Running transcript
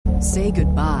Say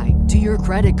goodbye to your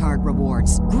credit card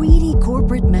rewards. Greedy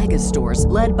corporate mega stores,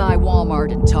 led by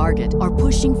Walmart and Target, are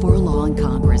pushing for a law in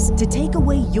Congress to take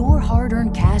away your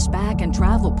hard-earned cash back and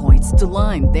travel points to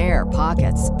line their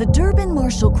pockets. The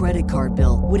Durbin-Marshall credit card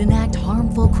bill would enact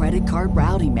harmful credit card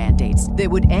routing mandates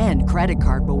that would end credit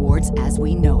card rewards as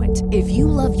we know it. If you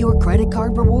love your credit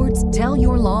card rewards, tell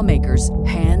your lawmakers,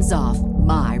 hands off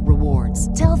my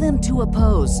rewards. Tell them to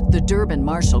oppose the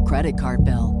Durbin-Marshall credit card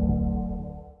bill.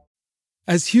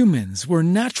 As humans, we're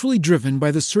naturally driven by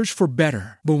the search for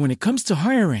better. But when it comes to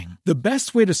hiring, the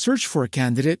best way to search for a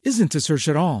candidate isn't to search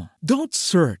at all. Don't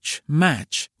search,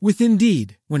 match with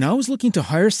Indeed. When I was looking to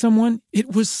hire someone,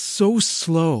 it was so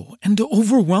slow and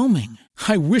overwhelming.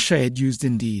 I wish I had used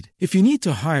Indeed. If you need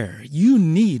to hire, you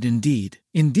need Indeed.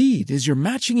 Indeed is your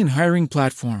matching and hiring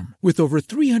platform with over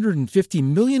 350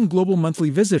 million global monthly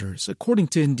visitors, according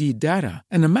to Indeed data,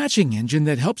 and a matching engine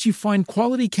that helps you find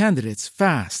quality candidates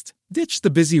fast. Ditch the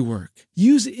busy work.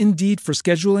 Use Indeed for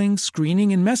scheduling,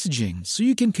 screening, and messaging so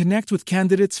you can connect with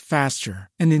candidates faster.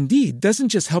 And Indeed doesn't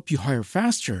just help you hire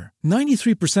faster.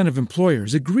 93% of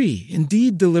employers agree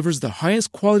Indeed delivers the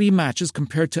highest quality matches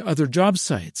compared to other job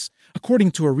sites,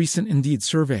 according to a recent Indeed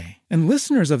survey. And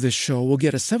listeners of this show will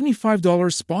get a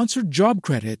 $75 sponsored job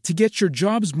credit to get your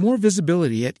jobs more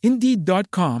visibility at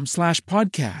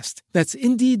Indeed.com/podcast. That's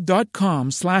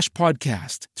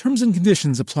Indeed.com/podcast. Terms and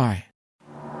conditions apply.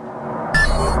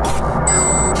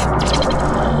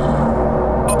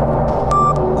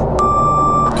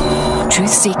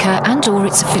 Truthseeker and or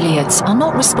its affiliates are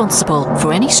not responsible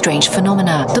for any strange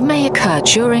phenomena that may occur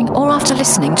during or after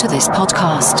listening to this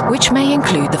podcast, which may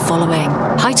include the following: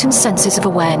 heightened senses of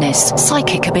awareness,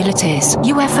 psychic abilities,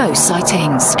 UFO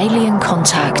sightings, alien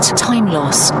contact, time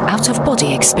loss,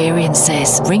 out-of-body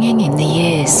experiences, ringing in the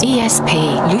ears,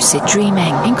 ESP, lucid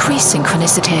dreaming, increased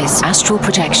synchronicities, astral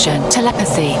projection,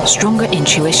 telepathy, stronger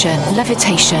intuition,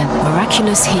 levitation,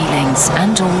 miraculous healings,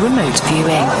 and or remote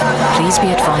viewing. Please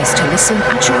be advised to listen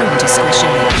at your own discretion.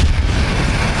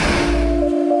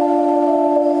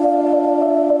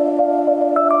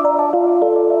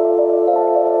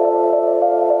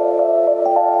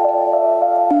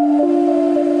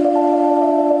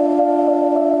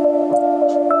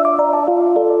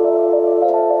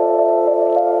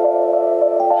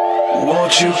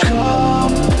 Won't you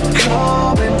come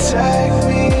and take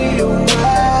me away?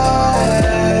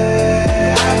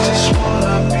 I just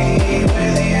wanna be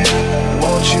with you.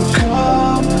 Won't you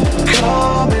come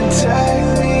and take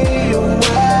me away?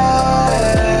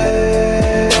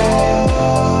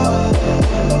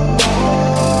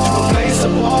 To a place to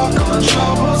walk on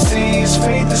troubled seas,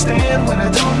 faith to stand when I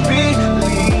don't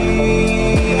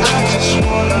believe. I just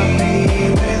wanna be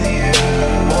with you.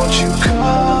 Won't you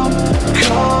come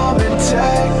and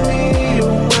take me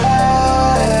away?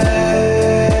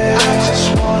 I just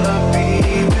wanna be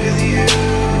with you.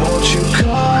 Won't you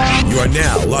come? You are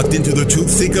now locked into the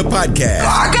Truth Seeker podcast.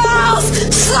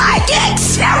 Gargoyles,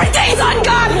 psychics, everything's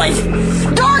ungodly.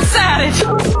 Dark Savage.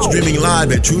 Streaming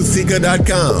live at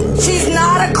truthseeker.com. She's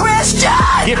not a Christian.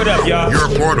 Give it up, y'all. Your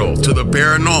portal to the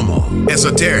paranormal,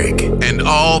 esoteric, and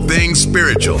all things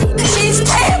spiritual. She's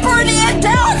tampering in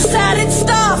Dark Savage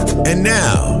stuff. And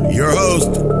now, your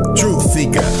host, Truth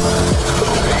Seeker.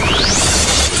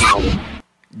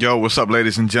 Yo, what's up,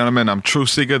 ladies and gentlemen? I'm Truth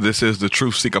Seeker. This is the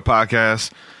Truth Seeker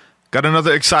podcast. Got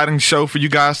another exciting show for you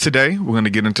guys today. We're going to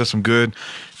get into some good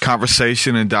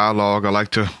conversation and dialogue. I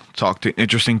like to talk to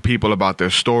interesting people about their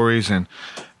stories and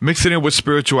mix it in with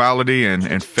spirituality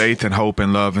and faith and hope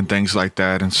and love and things like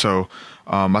that. And so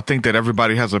I think that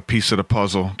everybody has a piece of the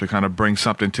puzzle to kind of bring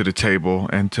something to the table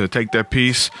and to take their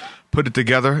piece, put it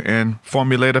together, and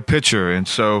formulate a picture. And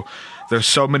so there's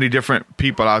so many different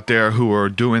people out there who are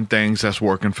doing things that's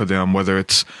working for them, whether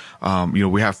it's,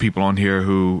 we have people on here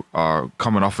who are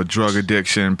coming off of drug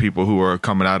addiction, people who are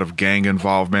coming out of gang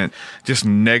involvement, just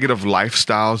negative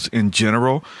lifestyles in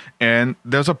general. And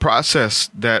there's a process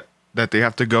that they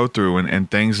have to go through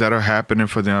and things that are happening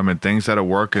for them and things that are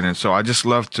working. And so I just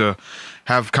love to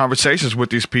have conversations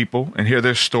with these people and hear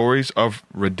their stories of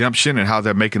redemption and how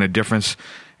they're making a difference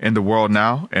in the world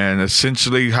now. And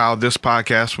essentially how this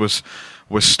podcast was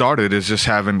started is just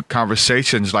having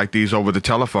conversations like these over the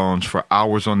telephones for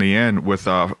hours on the end with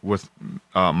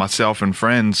myself and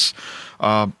friends,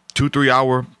 2-3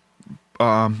 hour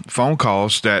phone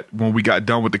calls that when we got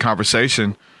done with the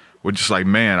conversation, we're just like,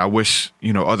 man, I wish,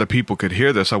 other people could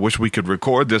hear this. I wish we could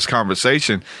record this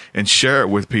conversation and share it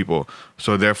with people.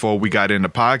 So therefore we got into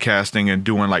podcasting and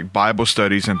doing like Bible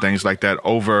studies and things like that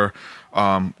over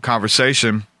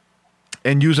conversation,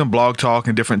 and using Blog Talk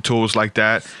and different tools like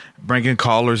that, bringing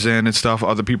callers in and stuff,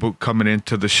 other people coming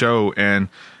into the show. And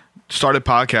started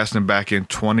podcasting back in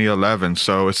 2011.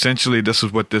 So essentially, this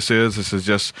is what this is. This is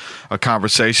just a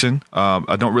conversation.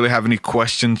 I don't really have any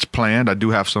questions planned. I do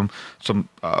have some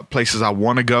places I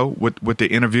want to go with the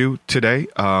interview today.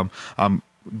 I'm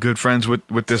good friends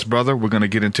with this brother. We're going to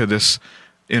get into this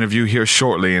interview here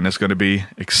shortly, and it's going to be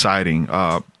exciting.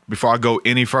 Before I go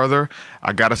any further,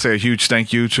 I got to say a huge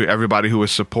thank you to everybody who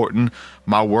is supporting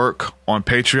my work on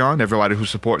Patreon, everybody who's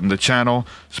supporting the channel,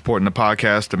 supporting the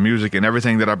podcast, the music, and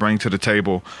everything that I bring to the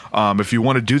table. If you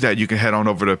want to do that, you can head on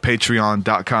over to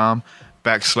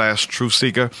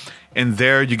patreon.com/truthseeker. And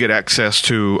there you get access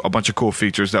to a bunch of cool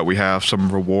features that we have,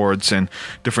 some rewards and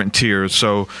different tiers.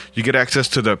 So you get access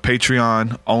to the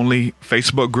Patreon only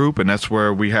Facebook group, and that's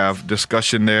where we have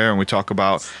discussion there, and we talk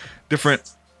about different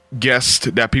guests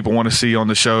that people want to see on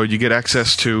the show. You get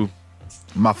access to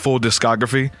my full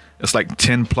discography. It's like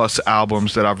 10 plus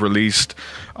albums that I've released.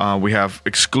 We have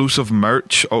exclusive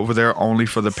merch over there only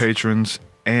for the patrons.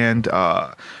 And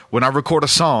when I record a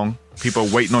song, people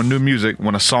are waiting on new music.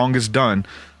 When a song is done,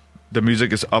 the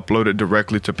music is uploaded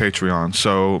directly to Patreon.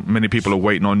 So many people are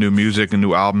waiting on new music and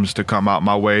new albums to come out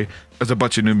my way. There's a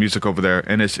bunch of new music over there,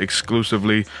 and it's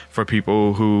exclusively for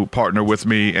people who partner with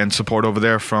me and support over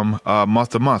there from month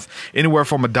to month. Anywhere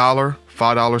from $1,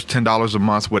 $5, $10 a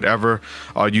month, whatever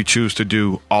you choose to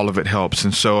do, all of it helps.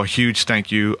 And so a huge thank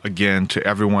you again to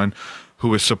everyone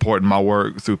who is supporting my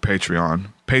work through Patreon.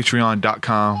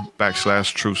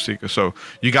 Patreon.com/truthseeker. So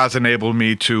you guys enabled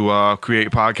me to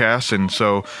create podcasts, and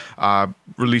so I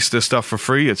release this stuff for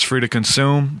free. It's free to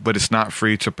consume, but it's not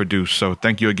free to produce. So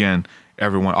thank you again,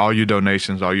 everyone. All your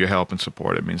donations, all your help and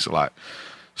support, it means a lot.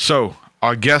 So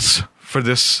our guest for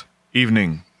this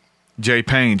evening,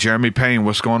 Jeremy Payne.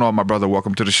 What's going on, my brother?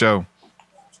 Welcome to the show.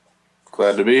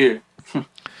 Glad to be here.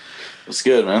 What's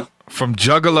good, man? From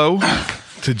Juggalo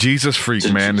to Jesus Freak,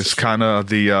 man. It's kind of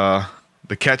the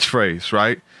catchphrase,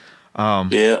 right?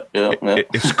 Yeah.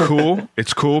 It's cool.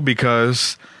 It's cool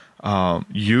because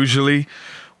usually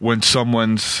when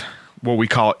someone's what we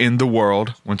call in the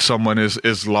world, when someone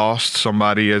is lost,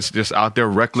 somebody is just out there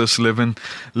reckless living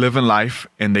life,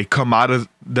 and they come out of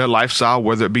their lifestyle,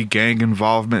 whether it be gang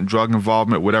involvement, drug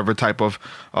involvement, whatever type of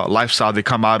lifestyle they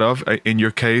come out of. In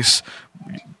your case,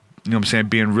 you know what I'm saying,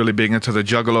 being really big into the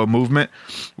Juggalo movement.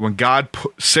 When God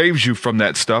saves you from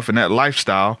that stuff and that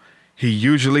lifestyle, he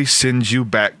usually sends you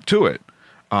back to it.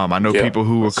 I know people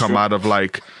who will come out of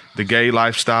like the gay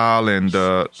lifestyle and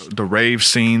the rave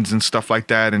scenes and stuff like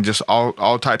that, and just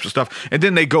all types of stuff. And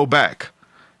then they go back,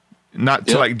 not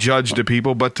to like judge the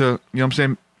people, but to, you know what I'm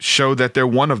saying, show that they're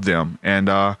one of them, and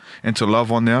to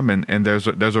love on them. And there's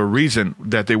a reason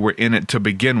that they were in it to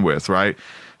begin with, right?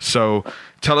 So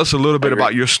tell us a little bit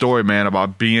about your story, man,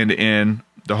 about being in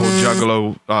the whole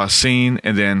Juggalo scene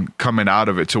and then coming out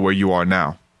of it to where you are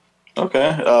now.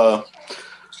 Okay.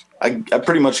 I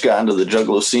pretty much got into the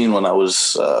Juggalo scene when I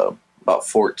was about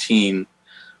 14.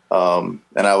 And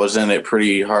I was in it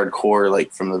pretty hardcore,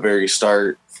 like from the very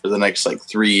start for the next like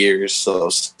 3 years. So I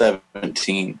was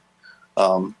 17.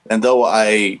 And though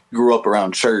I grew up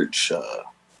around church,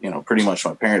 pretty much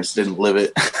my parents didn't live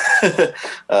it.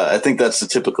 I think that's the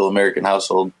typical American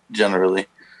household generally.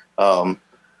 But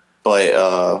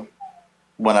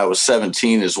when I was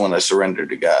 17 is when I surrendered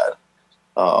to God.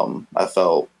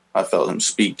 I felt him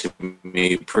speak to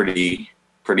me pretty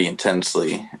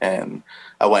intensely, and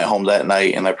I went home that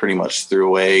night and I pretty much threw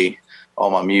away all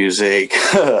my music,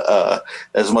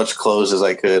 as much clothes as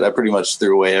I could. I pretty much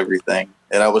threw away everything,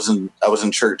 and I was in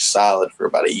church solid for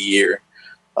about a year.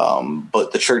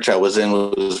 But the church I was in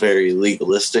was very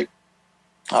legalistic.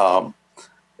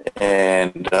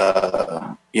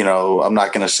 I'm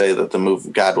not going to say that the move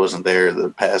of God wasn't there. The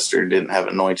pastor didn't have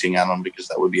anointing on him, because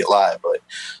that would be a lie. But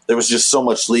there was just so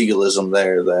much legalism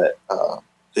there that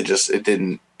it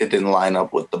didn't line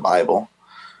up with the Bible.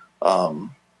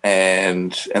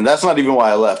 And that's not even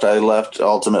why I left. I left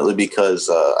ultimately because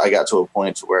I got to a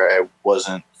point where I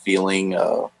wasn't feeling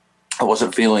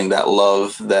that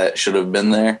love that should have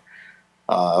been there.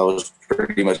 I was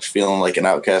pretty much feeling like an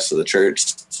outcast of the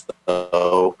church.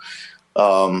 So,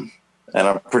 and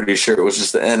I'm pretty sure it was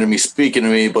just the enemy speaking to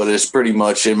me, but it's pretty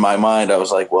much in my mind. I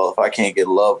was like, well, if I can't get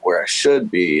love where I should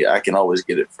be, I can always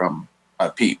get it from my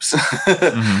peeps.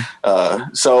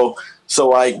 Mm-hmm. So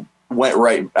I went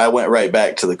right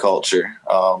back to the culture.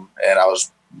 And I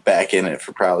was back in it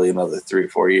for probably another 3 or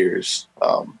 4 years,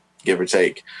 give or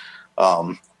take.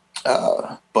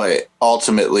 But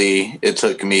ultimately it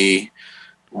took me,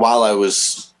 while I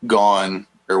was gone,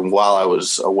 or while I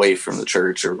was away from the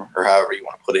church, or however you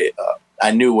want to put it,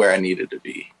 I knew where I needed to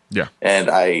be. Yeah. And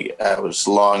I was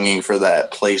longing for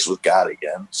that place with God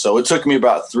again. So it took me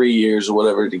about 3 years or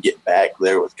whatever to get back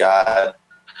there with God.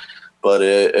 But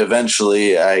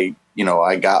eventually I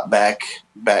got back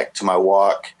to my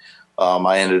walk.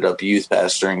 I ended up youth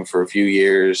pastoring for a few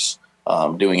years,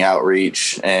 doing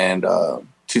outreach. And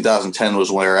 2010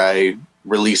 was where I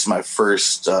released my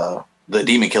first, the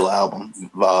Demon Killer album,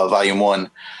 Volume 1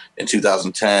 in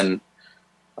 2010.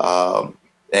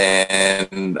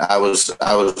 And I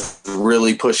was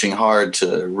really pushing hard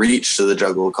to reach to the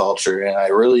Juggalo culture. And I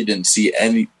really didn't see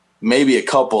maybe a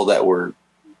couple that were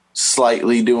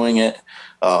slightly doing it.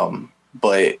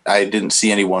 But I didn't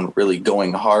see anyone really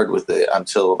going hard with it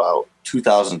until about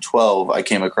 2012. I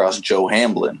came across Joe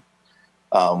Hamblin,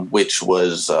 which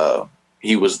was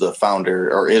he was the founder,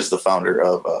 or is the founder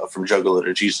of From Juggalo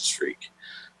to Jesus Freak,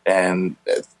 and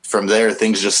from there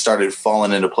things just started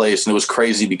falling into place. And it was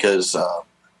crazy because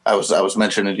I was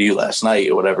mentioning to you last night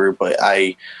or whatever, but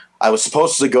I was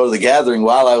supposed to go to the gathering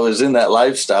while I was in that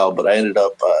lifestyle, but I ended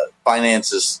up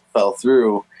finances fell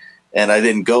through. And I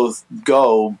didn't go,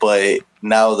 but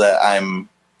now that I'm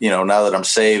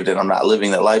saved and I'm not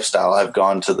living that lifestyle, I've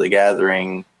gone to the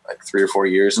gathering like 3 or 4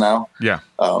 years now. Yeah.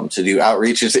 To do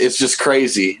outreach. It's just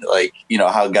crazy, like,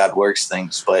 how God works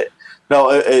things. But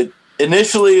no,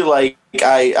 initially, like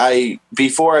I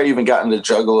before I even got into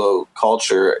Juggalo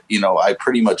culture, I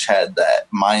pretty much had that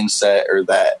mindset or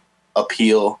that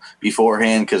appeal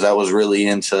beforehand, because I was really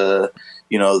into,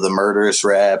 the murderous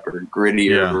rap or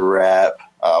grittier rap.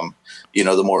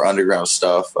 The more underground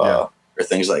stuff, or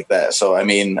things like that. So, I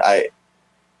mean,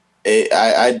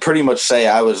 I'd pretty much say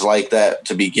I was like that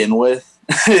to begin with.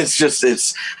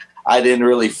 I didn't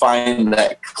really find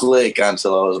that click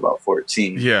until I was about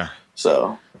 14. Yeah.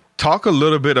 So talk a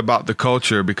little bit about the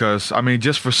culture, because, I mean,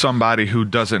 just for somebody who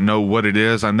doesn't know what it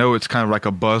is, I know it's kind of like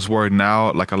a buzzword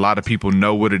now. Like, a lot of people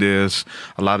know what it is.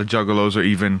 A lot of Juggalos are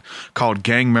even called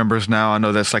gang members now. I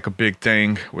know that's like a big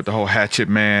thing with the whole Hatchet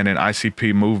Man and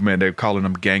ICP movement. They're calling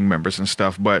them gang members and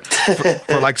stuff. But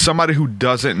for like somebody who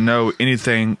doesn't know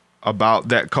anything about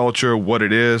that culture, what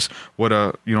it is, what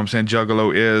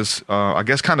Juggalo is, I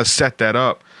guess kind of set that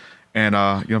up. And,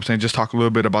 just talk a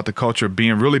little bit about the culture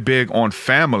being really big on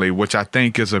family, which I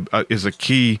think is a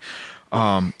key,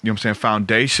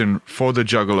 foundation for the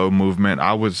Juggalo movement.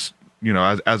 I was,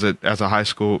 as a high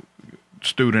school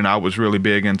student, I was really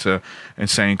big into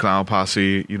Insane Clown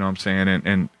Posse,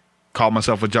 and called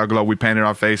myself a Juggalo. We painted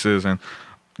our faces and,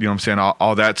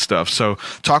 all that stuff. So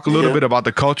talk a little bit about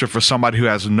the culture for somebody who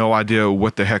has no idea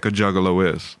what the heck a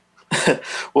Juggalo is.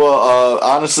 Well,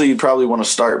 honestly, you probably want to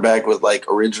start back with like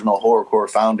original horrorcore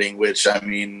founding, which, I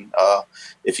mean,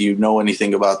 if you know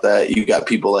anything about that, you got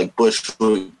people like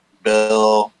Bushwick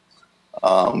Bill,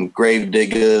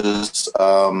 Gravediggers,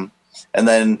 and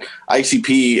then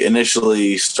ICP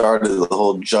initially started the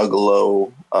whole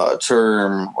Juggalo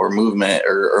term or movement,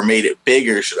 or made it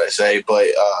bigger, should I say. But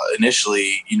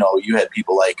initially, you had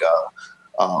people like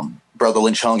Brother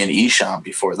Lynch Hung and Esham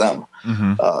before them.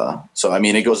 Mm-hmm. So I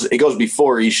mean, it goes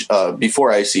before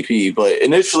ICP, but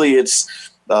initially it's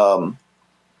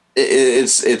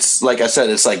like I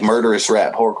said, it's like murderous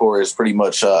rap. Horrorcore is pretty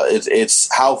much it's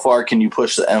how far can you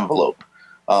push the envelope,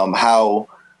 how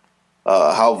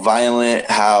violent,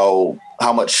 how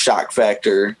much shock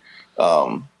factor,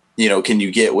 can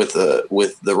you get with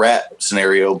the rap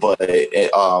scenario, but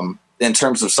in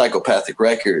terms of Psychopathic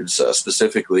Records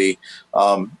specifically,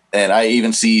 and I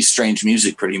even see Strange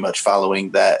Music pretty much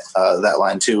following that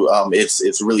line too.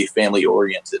 It's really family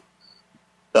oriented.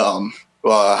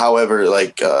 However,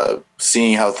 like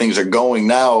seeing how things are going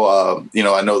now,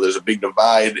 I know there's a big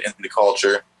divide in the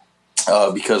culture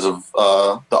because of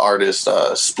the artists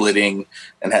splitting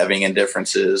and having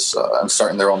indifferences and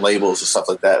starting their own labels and stuff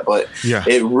like that. But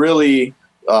it really,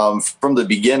 from the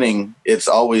beginning, it's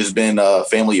always been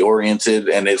family oriented,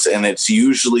 and it's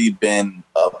usually been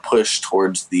pushed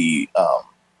towards the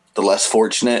less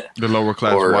fortunate, the lower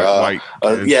class white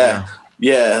kids,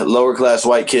 lower class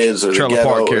white kids, or trailer the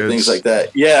park ghetto, kids. or things like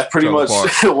that. Yeah, pretty Trailer much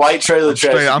park. white trailer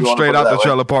trash. I'm straight out the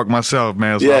trailer park myself,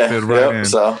 man. So I fit right in.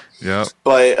 So yeah.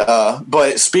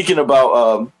 But speaking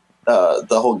about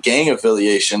the whole gang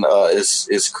affiliation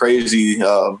is crazy.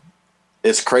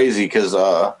 It's crazy because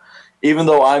even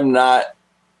though I'm not,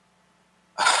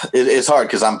 it's hard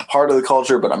because I'm part of the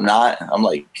culture, but I'm not.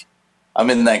 I'm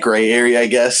in that gray area, I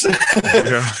guess.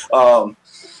 Yeah.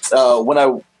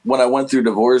 When I went through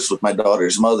divorce with my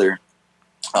daughter's mother,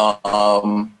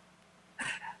 Juggalo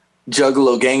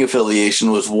gang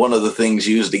affiliation was one of the things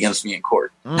used against me in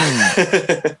court.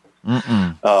 And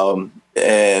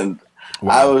wow.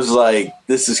 I was like,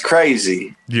 this is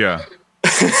crazy. Yeah.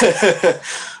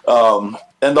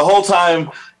 And the whole time,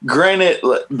 granted,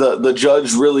 the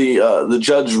judge really,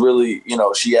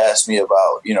 she asked me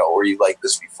about, were you like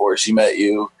this before she met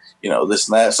you, this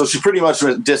and that. So she pretty much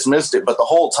dismissed it. But the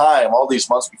whole time, all these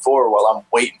months before, while I'm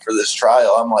waiting for this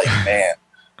trial, I'm like, man,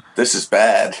 this is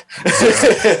bad.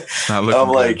 I'm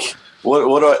like,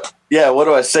 what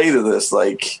do I say to this?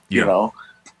 Like,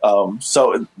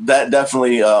 so that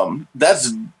definitely,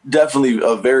 that's definitely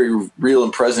a very real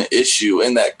and present issue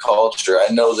in that culture. I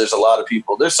know there's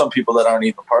some people that aren't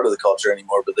even part of the culture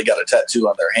anymore, but they got a tattoo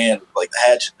on their hand, like the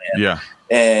Hatchet Man. Yeah.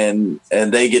 And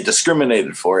they get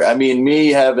discriminated for it. I mean, me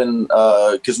having,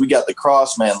 cause we got the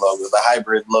Crossman logo, the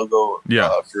hybrid logo,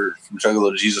 from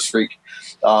Juggalo to Jesus Freak.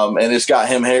 And it's got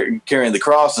him carrying the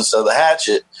cross instead of the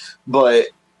hatchet, but,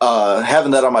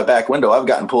 having that on my back window, I've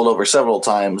gotten pulled over several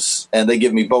times, and they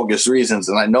give me bogus reasons,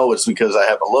 and I know it's because I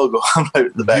have a logo on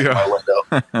the back of my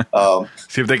window.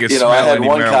 See if they can smell any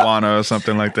marijuana or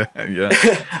something like that. Yeah,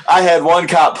 I had one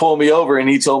cop pull me over, and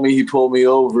he told me he pulled me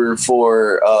over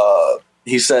for.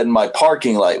 He said my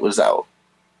parking light was out.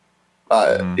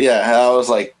 Yeah, I was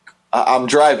like, I'm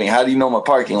driving. How do you know my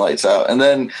parking light's out? And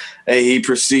then he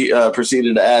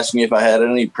proceeded to ask me if I had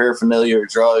any paraphernalia or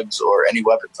drugs or any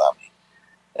weapons on me.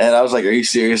 And I was like, are you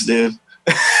serious, dude?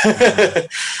 But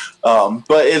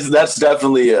that's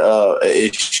definitely an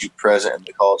issue present in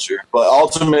the culture. But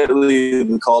ultimately,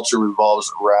 the culture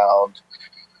revolves around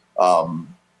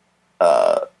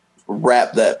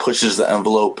rap that pushes the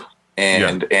envelope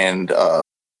and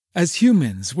As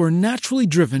humans, we're naturally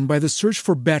driven by the search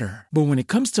for better. But when it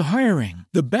comes to hiring,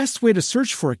 the best way to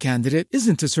search for a candidate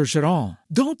isn't to search at all.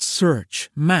 Don't search,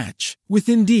 match with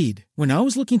Indeed. When I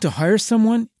was looking to hire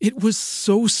someone, it was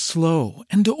so slow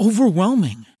and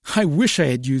overwhelming. I wish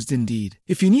I had used Indeed.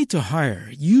 If you need to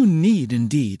hire, you need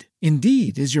Indeed.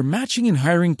 Indeed is your matching and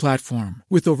hiring platform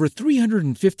with over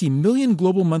 350 million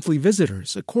global monthly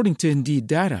visitors, according to Indeed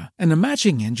data, and a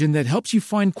matching engine that helps you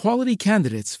find quality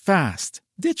candidates fast.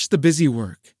 Ditch the busy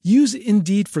work. Use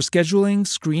Indeed for scheduling,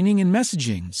 screening, and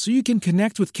messaging so you can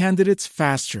connect with candidates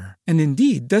faster. And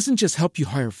Indeed doesn't just help you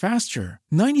hire faster.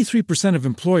 93% of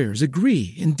employers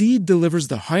agree Indeed delivers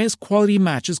the highest quality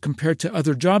matches compared to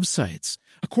other job sites,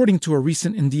 according to a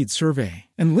recent Indeed survey.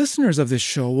 And listeners of this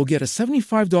show will get a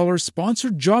 $75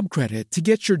 sponsored job credit to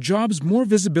get your jobs more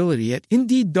visibility at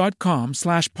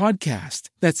Indeed.com/podcast.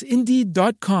 That's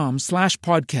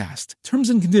Indeed.com/podcast. Terms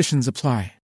and conditions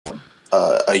apply.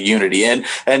 A unity and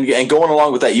going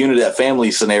along with that unity, that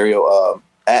family scenario,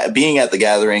 being at the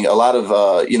gathering, a lot of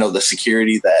the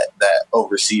security that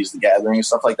oversees the gathering and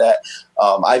stuff like that.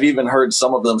 I've even heard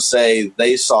some of them say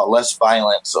they saw less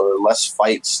violence or less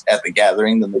fights at the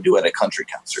gathering than they do at a country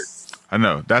concert. I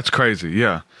know, that's crazy.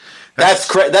 Yeah,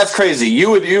 that's crazy. You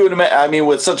would I mean,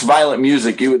 with such violent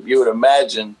music, you would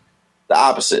imagine the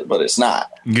opposite, but it's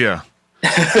not. Yeah.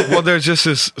 Well, there's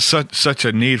just such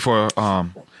a need for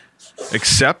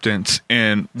acceptance,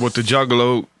 and what the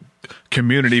Juggalo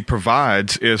community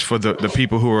provides is for the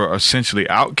people who are essentially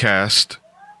outcast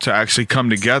to actually come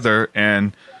together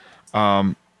and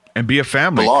be a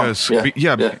family. Because and you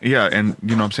know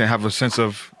what I'm saying, have a sense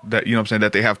of that, you know what I'm saying,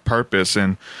 that they have purpose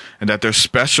and that they're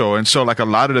special. And so like a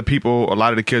lot of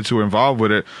the kids who are involved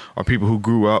with it are people who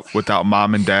grew up without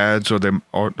mom and dads, or their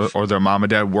mom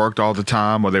and dad worked all the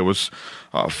time, or there was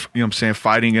you know what I'm saying,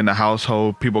 fighting in the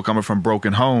household, people coming from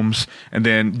broken homes. And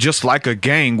then just like a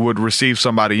gang would receive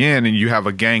somebody in, and you have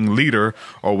a gang leader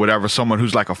or whatever, someone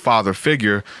who's like a father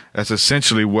figure, that's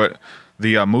essentially what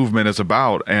the movement is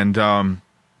about. And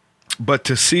but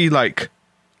to see like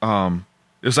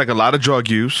there's like a lot of drug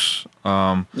use,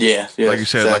 like you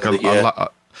said, exactly, like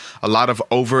a lot of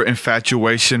over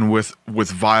infatuation with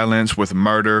violence, with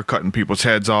murder, cutting people's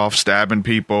heads off, stabbing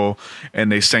people,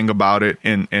 and they sing about it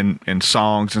in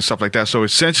songs and stuff like that. So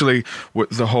essentially, with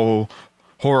the whole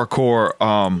horrorcore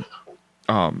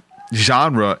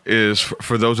genre is,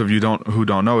 for those of you who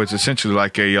don't know, it's essentially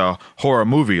like a horror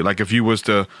movie. Like if you was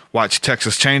to watch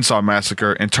Texas Chainsaw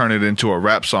Massacre and turn it into a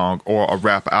rap song or a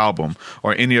rap album,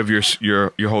 or any of your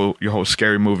whole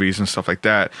scary movies and stuff like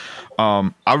that.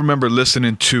 I remember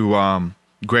listening to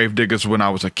Gravediggaz when I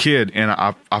was a kid, and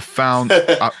I found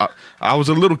I was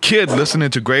a little kid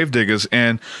listening to Gravediggaz,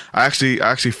 and I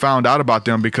actually found out about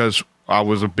them because I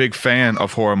was a big fan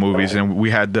of horror movies, and we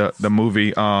had the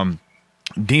movie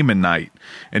Demon Knight,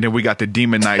 and then we got the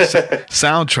Demon Knight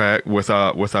soundtrack with you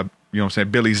know what I'm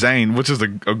saying, Billy Zane, which is a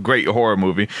great horror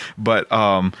movie. But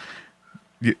the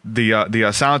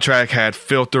soundtrack had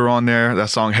Filter on there, that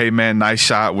song Hey Man Nice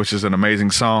Shot, which is an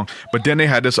amazing song. But then they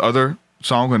had this other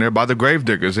song on there by the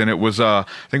Gravediggaz, and it was I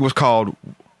think it was called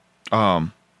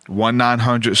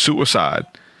 1-900 Suicide.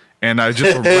 and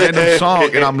just a random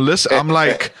song, and I'm listening.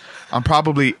 I'm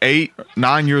probably 8,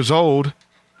 9 years old,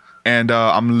 and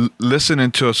I'm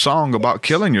listening to a song about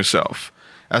killing yourself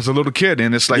as a little kid,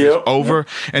 and it's like it's over.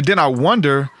 And then I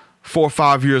wonder 4 or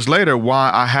 5 years later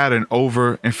why I had an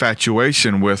over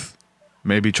infatuation with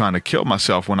maybe trying to kill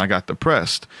myself when I got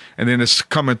depressed. And then it's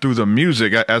coming through the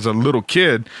music as a little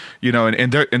kid, you know,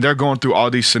 and they're going through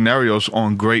all these scenarios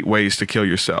on great ways to kill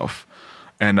yourself,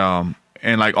 and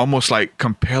like almost like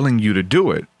compelling you to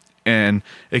do it. And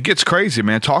it gets crazy,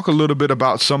 man. Talk a little bit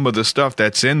about some of the stuff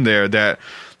that's in there that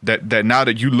now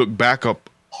that you look back up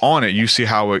on it, you see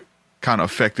how it kind of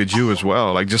affected you as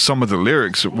well. Like just some of the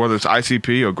lyrics, whether it's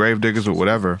ICP or Gravediggers or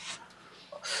whatever.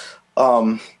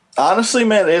 Honestly,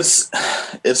 man, it's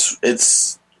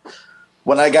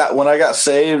when I got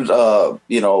saved,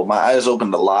 you know, my eyes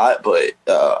opened a lot, but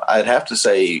I'd have to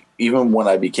say even when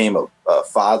I became a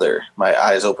father, my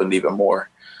eyes opened even more,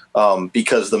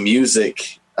 because the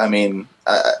music, I mean,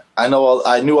 I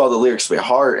knew all the lyrics by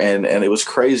heart, and it was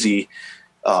crazy.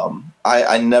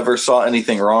 I never saw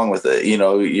anything wrong with it. You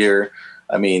know, you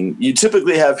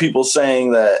typically have people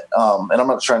saying that, and I'm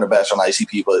not trying to bash on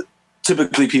ICP, but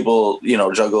typically people, you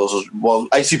know, juggles, well,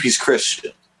 ICP's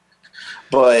Christian,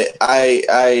 but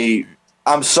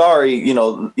I'm sorry, you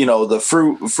know, the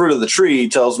fruit of the tree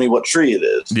tells me what tree it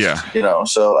is. Yeah. You know,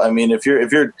 so, I mean, if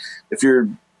you're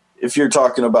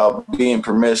talking about being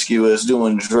promiscuous,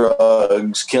 doing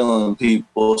drugs, killing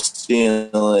people,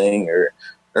 stealing,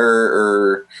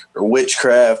 or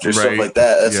witchcraft or stuff like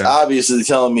that, that's obviously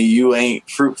telling me you ain't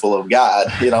fruitful of God,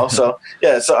 you know? So,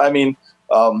 yeah. So, I mean,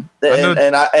 and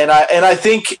I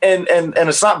think, and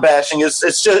it's not bashing. It's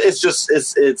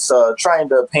trying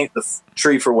to paint the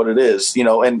tree for what it is, you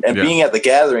know, and being at the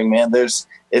gathering, man,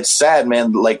 it's sad,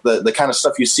 man. Like the kind of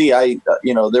stuff you see,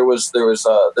 you know, there was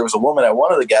a woman at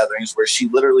one of the gatherings where she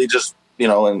literally just, you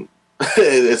know, and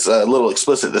it's a little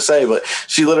explicit to say, but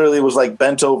she literally was like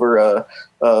bent over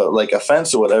like a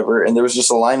fence or whatever, and there was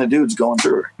just a line of dudes going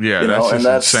through her. Yeah, you know?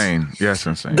 that's insane. Yeah, it's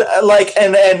insane. Like,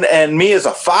 and me as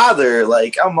a father,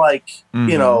 like, I'm like,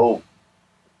 you know,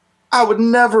 I would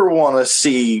never want to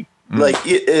see like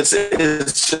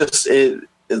it's just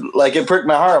like it pricked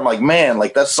my heart. I'm like, man,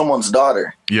 like that's someone's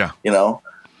daughter. Yeah, you know,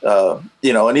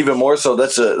 and even more so,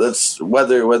 that's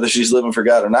whether she's living for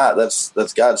God or not.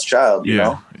 That's God's child. You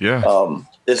know,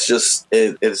 it's just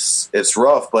it's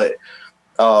rough, but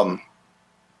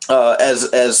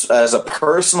as a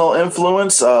personal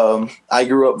influence, I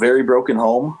grew up very broken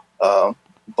home.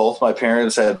 Both my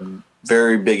parents had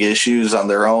very big issues on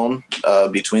their own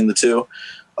between the two.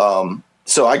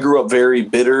 So I grew up very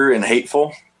bitter and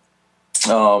hateful.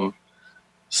 So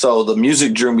the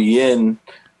music drew me in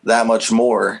that much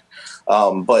more.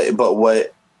 But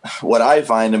what I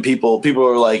find, and people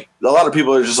are like, a lot of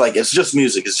people are just like, it's just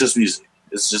music. It's just music.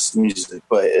 It's just music.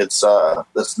 But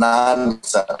that's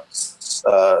nonsense.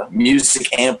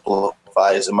 Music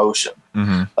amplifies emotion.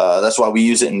 That's why we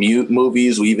use it in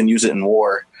movies. We even use it in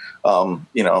war.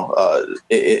 You know,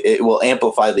 it will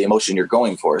amplify the emotion you're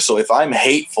going for. So if I'm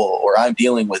hateful or I'm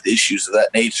dealing with issues of that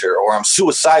nature, or I'm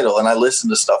suicidal and I listen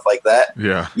to stuff like that,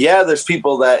 there's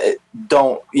people that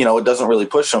don't, you know, it doesn't really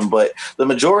push them, but the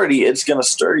majority, it's going to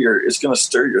stir your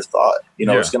thought. You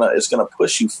know, it's going to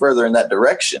push you further in that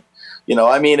direction. You know,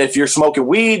 I mean, if you're smoking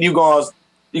weed, you're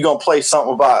gonna play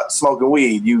something about smoking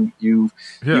weed. You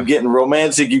getting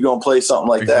romantic, you're gonna play something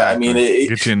like that. I mean,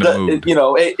 get you in the mood. You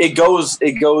know, it goes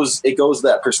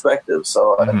that perspective.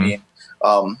 So I mean,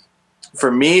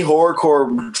 for me,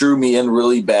 horrorcore drew me in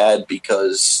really bad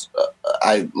because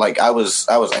I was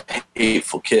a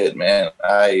hateful kid, man.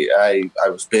 I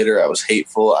was bitter. I was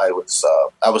hateful. I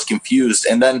was confused,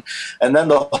 and then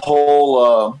the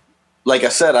whole. Like I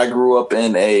said, I grew up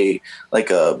in a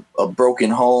broken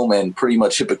home and pretty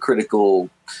much hypocritical,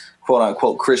 quote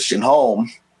unquote, Christian home.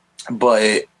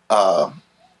 But,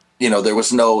 you know, there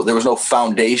was no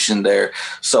foundation there.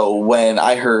 So when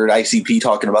I heard ICP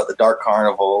talking about the Dark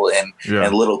Carnival and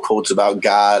little quotes about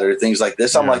God or things like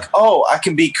this, I'm like, oh, I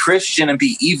can be Christian and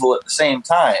be evil at the same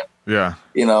time. Yeah.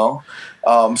 You know?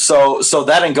 So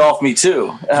that engulfed me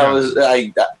too.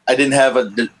 I didn't have a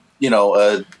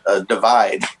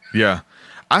divide. Yeah.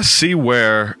 I see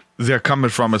where they're coming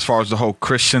from as far as the whole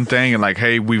Christian thing, and like,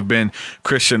 hey, we've been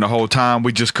Christian the whole time.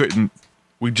 We just couldn't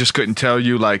tell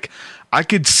you. Like, I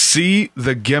could see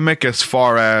the gimmick as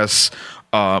far as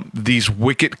these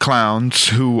wicked clowns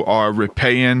who are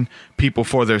repaying people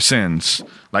for their sins.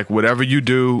 Like, whatever you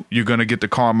do, you're gonna get the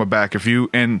karma back. If you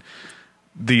and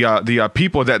the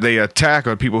people that they attack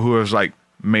are people who have like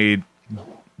made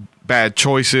bad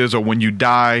choices, or when you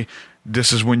die,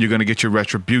 this is when you're going to get your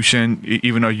retribution,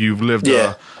 even though you've lived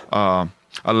a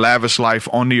lavish life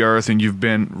on the earth and you've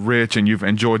been rich and you've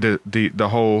enjoyed the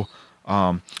whole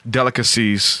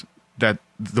delicacies that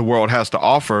the world has to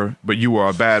offer, but you were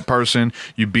a bad person.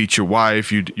 You beat your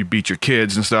wife, you beat your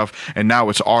kids and stuff, and now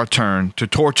it's our turn to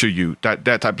torture you. That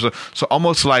type of stuff. So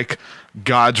almost like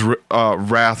God's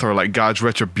wrath or like God's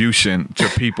retribution to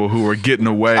people who are getting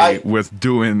away with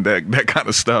doing that kind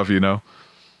of stuff. You know,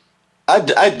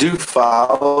 I do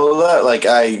follow that. Like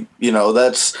I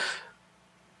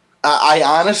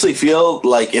honestly feel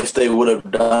like if they would have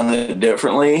done it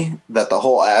differently, that the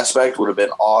whole aspect would have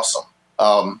been awesome.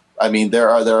 I mean, there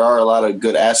are a lot of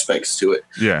good aspects to it.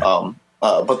 Yeah.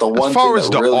 But the one thing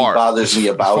that really bothers me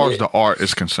about it, as far as the art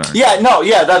is concerned.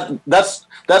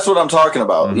 That's what I'm talking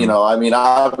about. Mm-hmm. You know, I mean,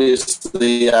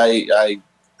 obviously, I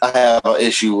have an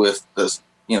issue with this,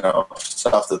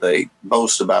 stuff that they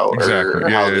boast about. Exactly. Or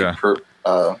how they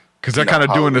because they're kind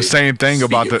of doing the same thing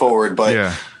about the forward, but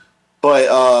it's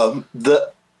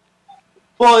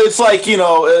like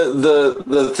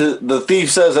the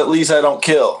thief says, "At least I don't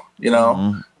kill."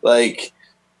 Mm-hmm. Like,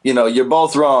 you're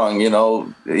both wrong.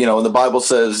 The Bible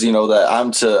says, that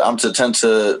I'm to tend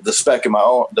to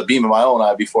the beam in my own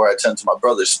eye before I tend to my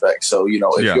brother's speck. So,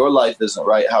 if your life isn't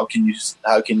right, how can you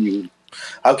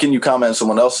comment on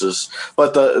someone else's?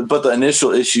 But the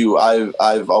initial issue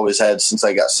I've always had since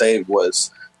I got saved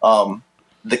was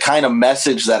the kind of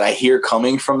message that I hear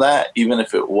coming from that, even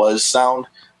if it was sound,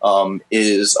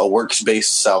 is a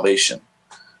works-based salvation.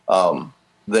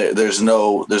 There's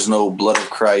no blood of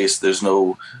Christ. There's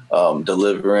no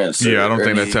deliverance. Yeah, I don't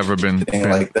think that's ever been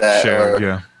like that.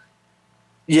 Shared,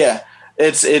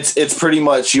 It's pretty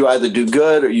much you either do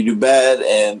good or you do bad,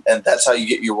 and that's how you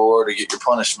get your reward or get your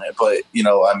punishment. But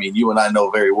you and I know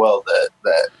very well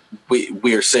that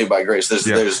we are saved by grace.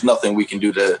 There's nothing we can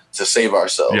do to save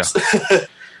ourselves. Yeah.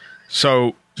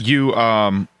 So you're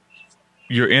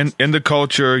in the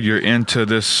culture, you're into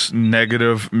this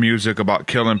negative music about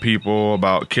killing people,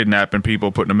 about kidnapping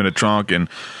people, putting them in the trunk, and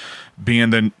being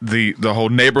the whole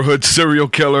neighborhood serial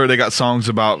killer. They got songs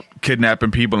about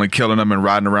kidnapping people and killing them and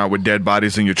riding around with dead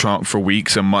bodies in your trunk for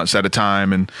weeks and months at a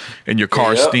time, and your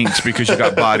car stinks because you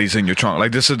got bodies in your trunk.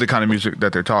 Like, this is the kind of music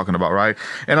that they're talking about, right?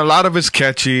 And a lot of it's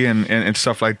catchy and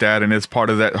stuff like that, and it's part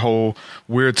of that whole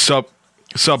weird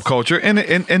subculture,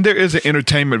 and there is an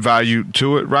entertainment value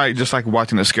to it, right? Just like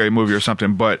watching a scary movie or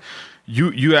something. But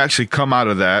you actually come out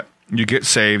of that, you get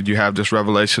saved, you have this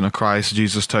revelation of Christ,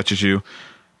 Jesus touches you,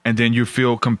 and then you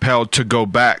feel compelled to go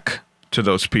back to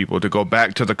those people, to go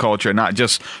back to the culture, not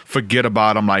just forget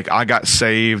about them. Like, I got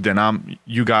saved and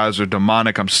you guys are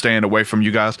demonic, I'm staying away from you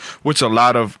guys, which a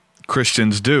lot of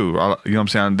Christians do. You know what I'm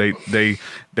saying? They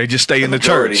just stay in the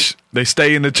church. They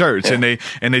stay in the church, and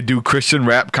they do Christian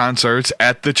rap concerts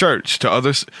at the church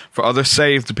for other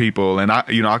saved people. And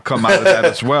I come out of that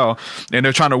as well. And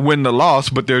they're trying to win the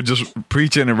lost, but they're just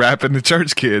preaching and rapping to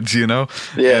church kids,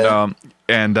 Yeah.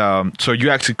 So you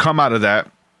actually come out of that.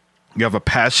 You have a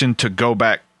passion to go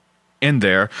back in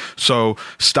there. So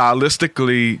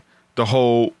stylistically, the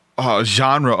whole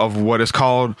genre of what is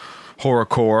called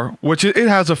horrorcore, which it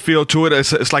has a feel to it.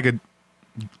 It's like a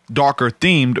darker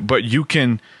themed, but you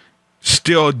can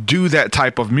still do that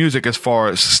type of music as far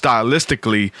as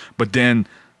stylistically, but then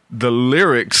the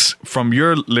lyrics from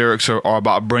your lyrics are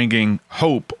about bringing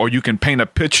hope, or you can paint a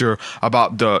picture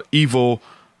about the evil,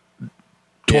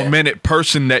 tormented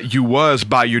person that you was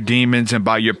by your demons and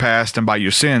by your past and by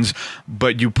your sins,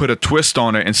 but you put a twist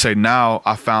on it and say, now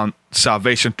I found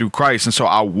salvation through Christ, and so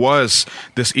I was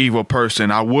this evil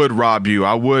person. I would rob you,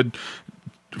 I would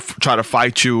try to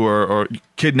fight you or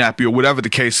kidnap you or whatever the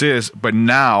case is, but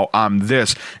now I'm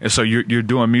this. And so you're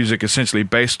doing music essentially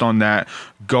based on that,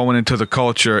 going into the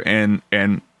culture and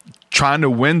trying to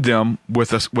win them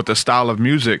with a style of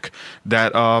music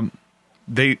that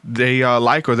they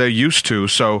like or they're used to.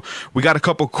 So we got a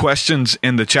couple questions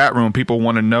in the chat room. People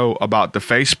want to know about the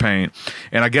face paint,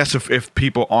 and I guess if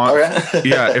people aren't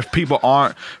if people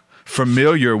aren't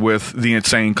familiar with the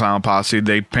Insane Clown Posse,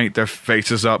 they paint their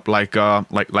faces up like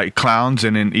clowns,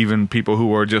 and then even people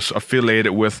who are just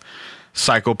affiliated with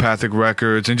Psychopathic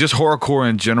Records and just horrorcore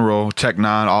in general, Tech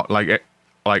Nine,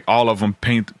 like all of them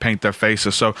paint their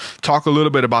faces. So talk a little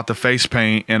bit about the face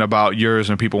paint and about yours,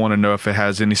 and people want to know if it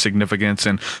has any significance.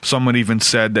 And someone even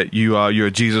said that you're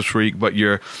a Jesus freak, but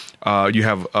you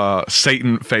have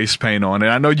Satan face paint on.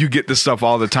 And I know you get this stuff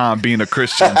all the time, being a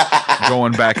Christian,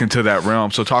 going back into that realm.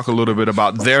 So talk a little bit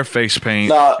about their face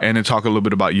paint, and then talk a little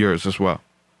bit about yours as well.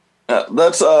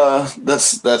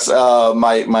 That's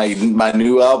my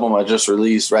new album I just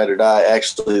released, Ride or Die.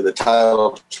 Actually, the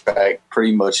title track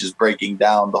pretty much is breaking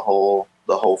down the whole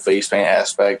face paint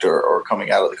aspect or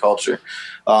coming out of the culture.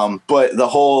 But the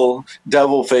whole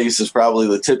devil face is probably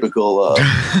the typical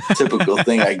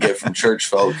thing I get from church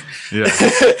folk. Yeah.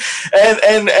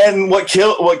 and what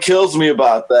kills me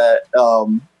about that,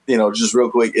 just real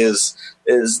quick is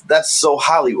that's so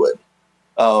Hollywood.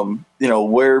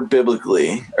 Where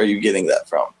biblically are you getting that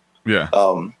from? Yeah.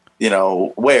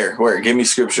 Where? Give me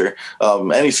scripture.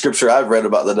 Any scripture I've read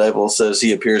about the devil says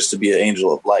he appears to be an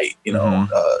angel of light,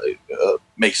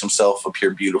 makes himself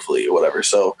appear beautifully or whatever.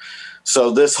 So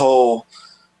this whole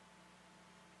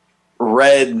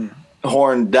red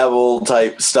horn devil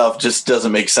type stuff just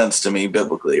doesn't make sense to me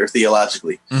biblically or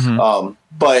theologically.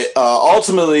 But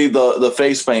ultimately the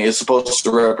face paint is supposed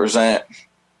to represent,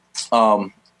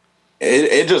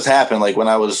 it just happened like when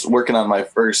I was working on my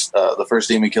the first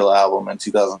Demon Killer album in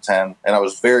 2010, and I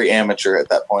was very amateur at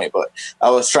that point, but I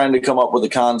was trying to come up with a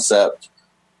concept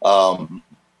to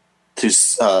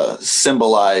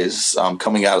symbolize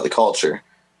coming out of the culture.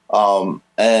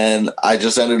 And I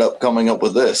just ended up coming up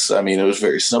with this. I mean, it was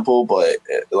very simple, but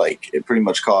it pretty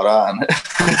much caught on.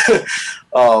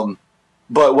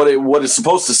 But what it's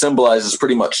supposed to symbolize is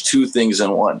pretty much two things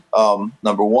in one.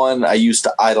 Number one, I used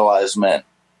to idolize men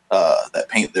that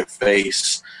paint their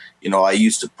face. I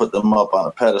used to put them up on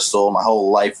a pedestal. My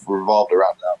whole life revolved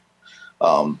around them.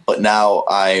 But now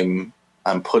I'm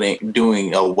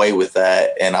doing away with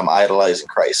that, and I'm idolizing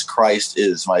Christ. Christ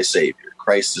is my savior.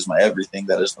 Christ is my everything.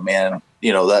 That is the man,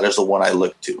 that is the one I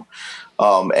look to.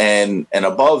 And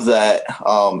above that,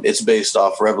 it's based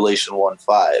off Revelation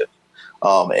 1:5.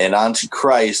 And onto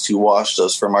Christ who washed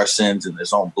us from our sins in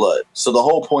his own blood. So the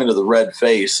whole point of the red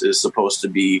face is supposed to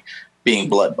be being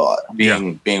blood bought,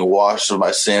 being washed of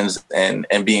my sins and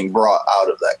being brought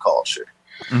out of that culture.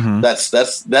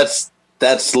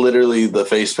 That's literally the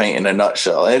face paint in a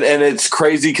nutshell. And it's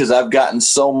crazy because I've gotten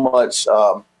so much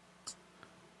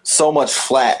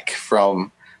flack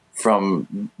from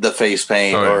the face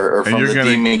paint or from the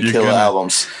Demon Killer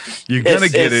albums. You're going to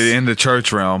get it in the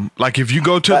church realm. Like if you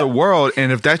go to the world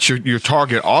and if that's your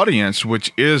target audience,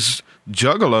 which is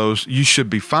juggalos, you should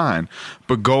be fine.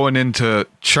 But going into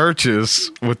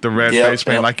churches with the red face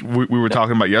paint, like we were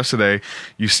talking about yesterday,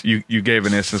 you gave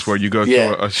an instance where you go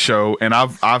to a show, and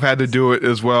I've had to do it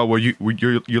as well, where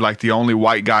you're like the only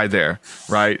white guy there,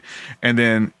 right? And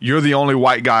then you're the only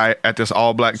white guy at this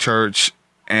all black church,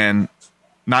 and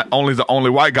not only the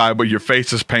only white guy, but your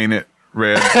face is painted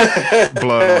red,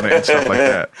 blood on it and stuff like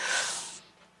that.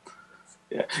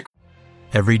 Yeah.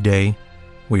 Every day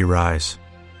we rise,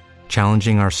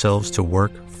 challenging ourselves to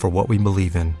work for what we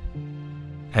believe in.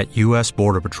 At U.S.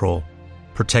 Border Patrol,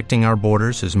 protecting our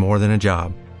borders is more than a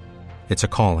job. It's a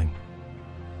calling.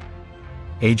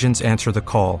 Agents answer the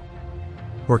call,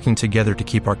 working together to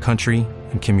keep our country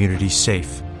and communities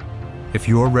safe. If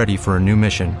you're ready for a new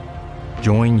mission,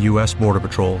 join U.S. Border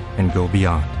Patrol and go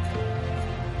beyond.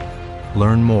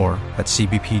 Learn more at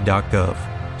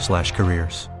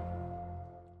cbp.gov/careers.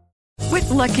 With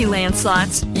Lucky Land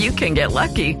Slots, you can get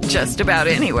lucky just about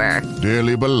anywhere.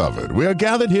 Dearly beloved, we are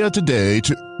gathered here today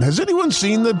to... Has anyone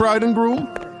seen the bride and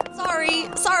groom?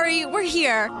 Sorry, we're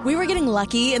here. We were getting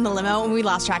lucky in the limo and we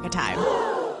lost track of time.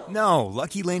 No,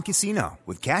 Lucky Land Casino,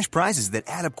 with cash prizes that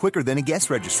add up quicker than a guest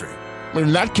registry.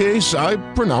 In that case, I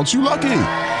pronounce you lucky.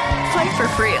 Play for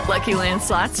free at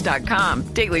LuckyLandSlots.com.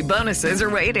 Daily bonuses are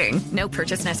waiting. No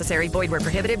purchase necessary. Void where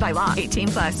prohibited by law.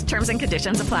 18+. Terms and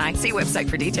conditions apply. See website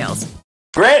for details.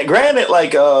 Granted,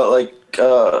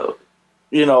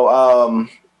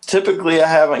 typically I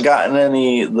haven't gotten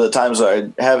any the times I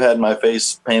have had my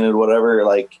face painted, whatever,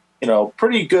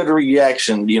 pretty good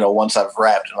reaction, once I've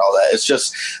wrapped and all that. It's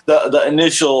just the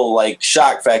initial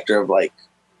shock factor of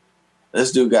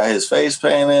this dude got his face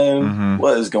painted. Mm-hmm.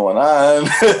 What is going on?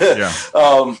 Yeah.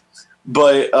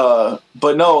 But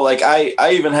no, I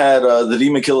even had the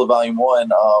Demon Killer Volume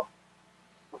 1.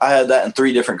 I had that in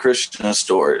 3 different Christian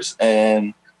stores,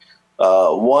 and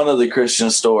one of the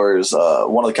Christian stores,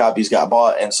 one of the copies got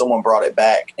bought, and someone brought it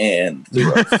back and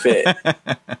threw a fit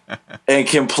and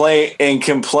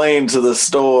complained to the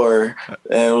store,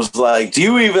 and was like, "Do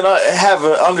you even have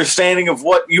an understanding of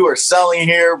what you are selling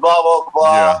here?" Blah blah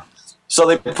blah. Yeah. So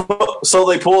they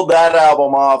pulled that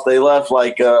album off. They left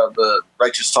the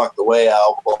Righteous Talk the Way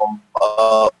album,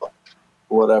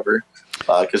 whatever.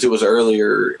 because it was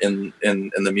earlier in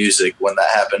the music when that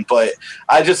happened. But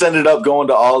I just ended up going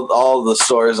to all the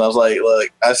stores, and I was like, look,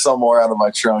 I sell more out of my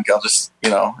trunk. I'll just,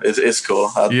 it's cool.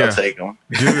 I'll take them.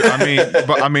 Dude, I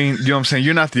mean, you know what I'm saying?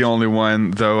 You're not the only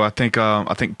one, though. I think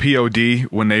POD,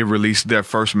 when they released their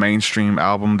first mainstream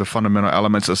album, The Fundamental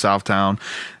Elements of Southtown,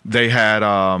 they had,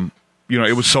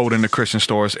 it was sold in the Christian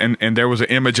stores, and there was an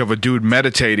image of a dude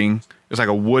meditating. It's like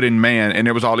a wooden man, and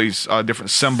there was all these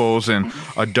different symbols and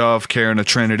a dove carrying a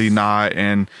Trinity knot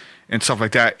and stuff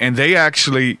like that. And they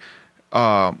actually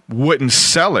wouldn't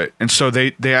sell it, and so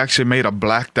they actually made a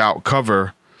blacked out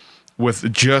cover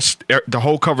with just the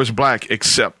whole cover's black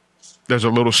except there's a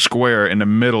little square in the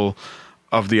middle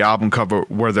of the album cover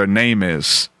where their name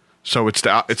is. So it's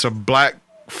a black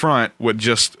front with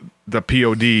just the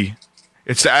POD.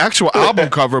 It's the actual album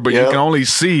cover, but you can only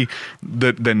see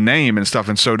the name and stuff.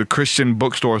 And so the Christian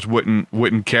bookstores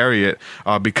wouldn't carry it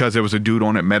because there was a dude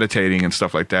on it meditating and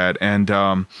stuff like that. And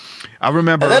I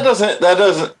remember and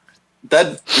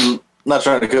that not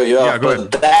trying to cut you off,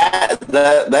 but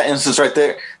that instance right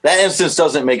there, that instance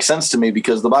doesn't make sense to me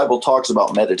because the Bible talks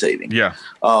about meditating. Yeah.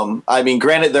 I mean,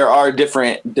 granted, there are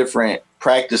different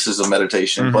practices of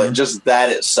meditation, but just that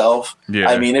itself. Yeah.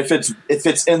 I mean, if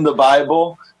it's in the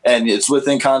Bible and it's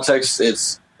within context,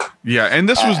 it's. Yeah, and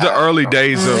this was the early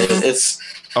days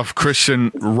of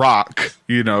Christian rock.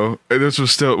 This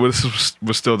was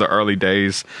still the early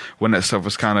days when that stuff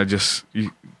was kind of just you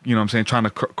know what I'm saying, trying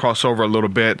to cross over a little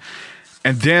bit.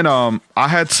 And then I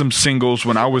had some singles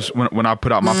when I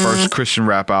put out my first Christian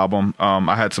rap album.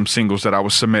 I had some singles that I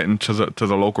was submitting to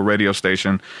the local radio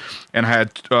station, and I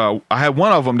had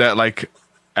one of them that like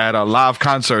at a live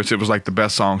concerts it was like the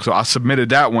best song. So I submitted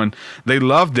that one. They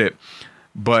loved it,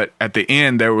 but at the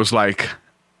end there was like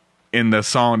in the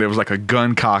song there was like a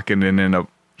gun cocking and then a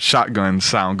shotgun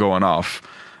sound going off.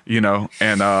 And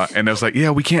it was like,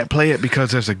 yeah, we can't play it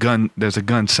because there's a gun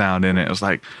sound in it. It was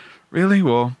like, really?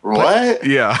 Well, what?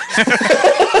 Yeah.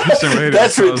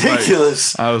 That's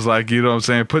ridiculous. I was like, you know what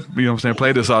I'm saying?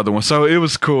 Play this other one. So it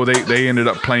was cool. They ended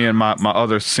up playing my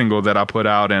other single that I put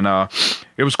out, and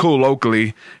it was cool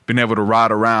locally, being able to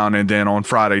ride around, and then on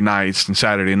Friday nights and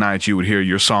Saturday nights you would hear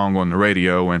your song on the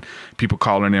radio and people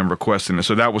calling in requesting it.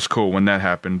 So that was cool when that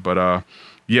happened. But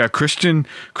yeah, Christian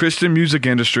music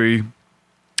industry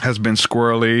has been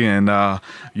squirrely and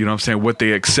you know what I'm saying, what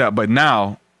they accept. But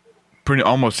now pretty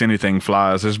almost anything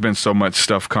flies. There's been so much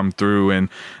stuff come through, and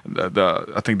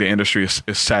I think the industry is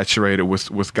saturated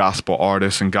with gospel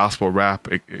artists and gospel rap,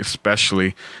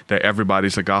 especially, that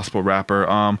everybody's a gospel rapper.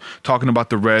 Talking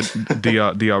about the red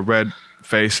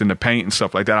face and the paint and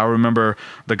stuff like that. I remember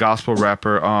the gospel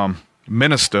rapper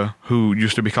Minister, who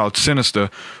used to be called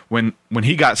Sinister, when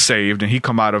he got saved and he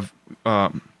come out of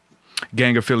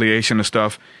gang affiliation and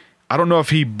stuff. I don't know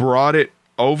if he brought it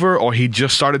over or he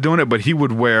just started doing it, but he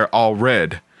would wear all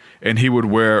red, and he would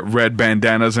wear red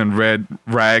bandanas and red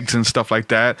rags and stuff like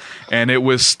that, and it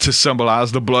was to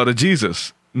symbolize the blood of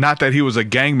Jesus. Not that he was a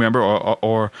gang member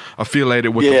or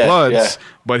affiliated with the Bloods,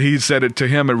 but he said it to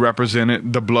him, it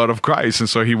represented the blood of Christ, and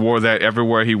so he wore that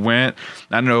everywhere he went.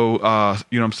 I know,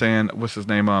 you know what I'm saying, what's his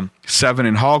name, Seven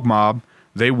and Hog Mob,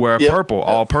 they wear purple,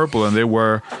 all purple, and they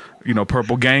wear,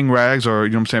 purple gang rags, or,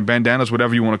 you know what I'm saying, bandanas,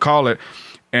 whatever you want to call it.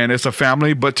 And it's a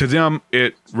family, but to them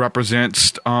it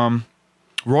represents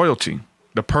royalty.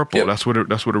 The purple, that's what it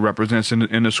represents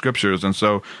in the scriptures, and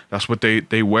so that's what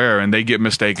they wear, and they get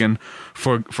mistaken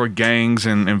for gangs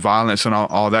and violence and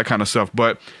all that kind of stuff.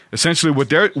 But essentially,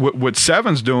 what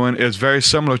Seven's doing is very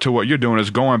similar to what you're doing, is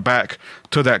going back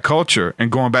to that culture and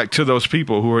going back to those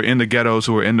people who are in the ghettos,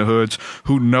 who are in the hoods,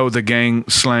 who know the gang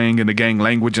slang and the gang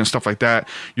language and stuff like that.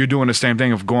 You're doing the same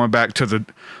thing of going back to the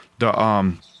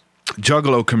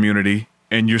Juggalo community,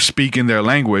 and you're speaking their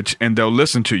language, and they'll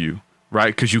listen to you,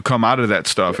 right? Because you come out of that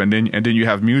stuff, and then you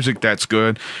have music that's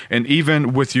good. And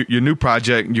even with your new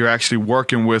project, you're actually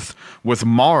working with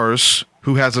Mars,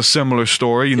 who has a similar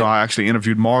story. I actually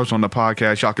interviewed Mars on the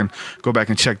podcast. Y'all can go back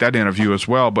and check that interview as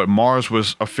well. But Mars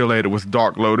was affiliated with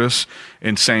Dark Lotus,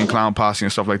 Insane Clown Posse,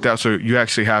 and stuff like that. So you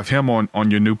actually have him on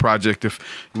your new project. If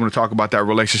you want to talk about that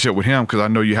relationship with him, because I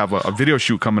know you have a video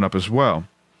shoot coming up as well.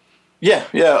 Yeah.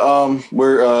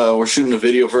 We're shooting a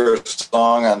video for a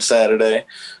song on Saturday.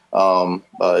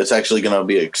 It's actually going to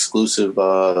be an exclusive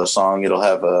song. It'll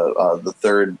have the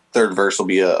third verse will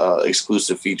be a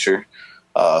exclusive feature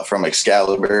from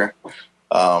Excalibur,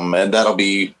 and that'll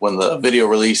be when the video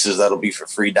releases. That'll be for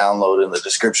free download in the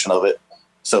description of it.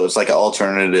 So it's like an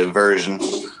alternative version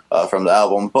from the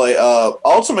album. But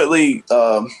ultimately,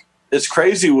 it's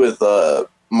crazy with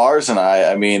Mars and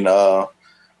I. I mean.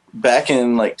 Back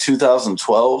in like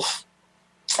 2012,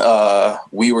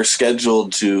 we were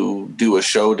scheduled to do a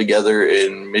show together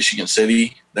in Michigan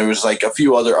City. There was like a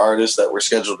few other artists that were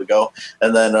scheduled to go.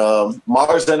 And then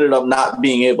Mars ended up not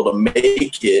being able to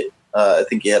make it. I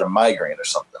think he had a migraine or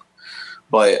something.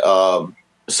 But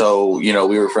so, you know,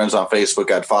 we were friends on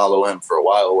Facebook. I'd follow him for a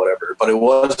while or whatever. But it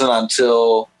wasn't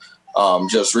until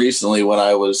just recently when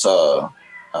I was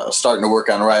starting to work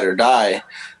on Ride or Die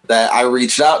that I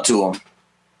reached out to him.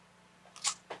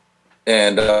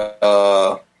 And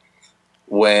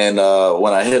when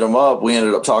I hit him up, we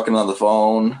ended up talking on the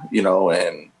phone, you know,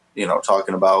 and, you know,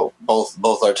 talking about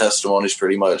both our testimonies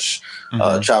pretty much,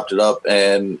 chopped it up,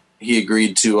 and he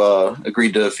agreed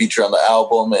to feature on the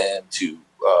album and to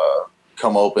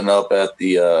come open up at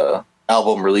the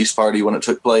album release party when it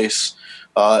took place.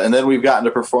 And then we've gotten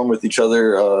to perform with each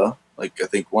other, like I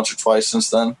think once or twice since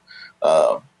then.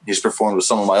 He's performed with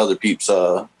some of my other peeps,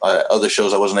 other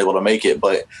shows I wasn't able to make it,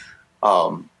 but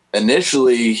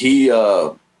initially he's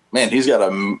got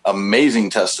an amazing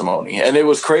testimony, and it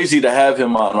was crazy to have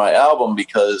him on my album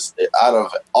because out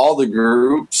of all the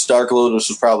groups, Dark Lotus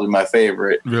was probably my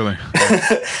favorite. Really?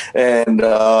 and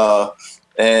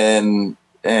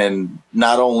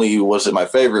not only was it my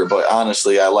favorite, but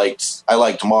honestly, I liked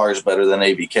Mars better than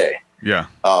ABK. Yeah.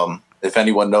 If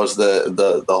anyone knows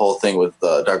the whole thing with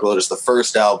Dark Lotus, the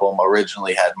first album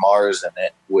originally had Mars in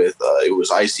it with it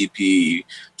was ICP,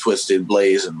 Twisted,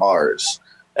 Blaze, and Mars,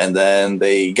 and then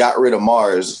they got rid of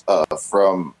Mars.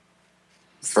 From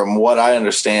what I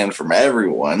understand from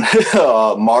everyone,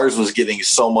 Mars was getting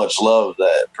so much love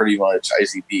that pretty much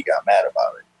ICP got mad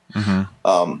about it.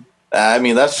 Mm-hmm. I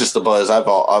mean, that's just the buzz I've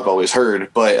always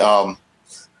heard, but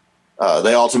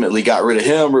they ultimately got rid of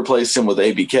him, replaced him with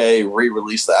ABK,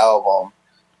 re-released the album,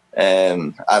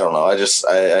 and I don't know.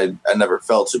 I never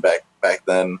felt it back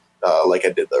then like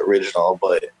I did the original,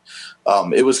 but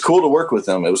it was cool to work with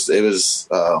him. It was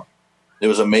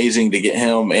amazing to get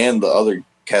him and the other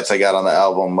cats I got on the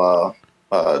album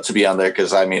to be on there,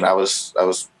 because I mean I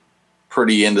was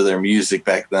pretty into their music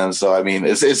back then, so I mean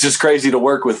it's just crazy to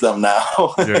work with them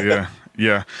now.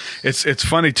 yeah. It's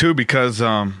funny too because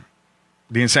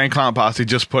the Insane Clown Posse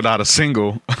just put out a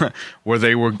single where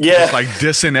they were just like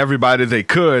dissing everybody they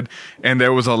could, and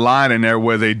there was a line in there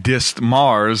where they dissed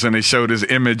Mars and they showed his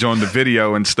image on the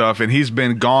video and stuff, and he's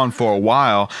been gone for a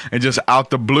while, and just out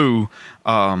the blue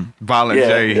Violent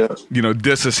J you know,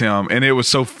 disses him, and it was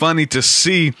so funny to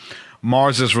see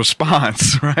Mars's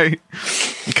response, right?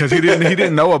 Because he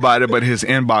didn't know about it, but his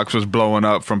inbox was blowing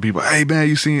up from people. Hey man,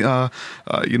 you see,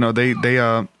 you know, they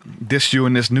dissed you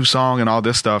in this new song and all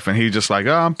this stuff, and he just like,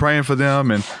 oh, I'm praying for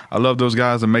them, and I love those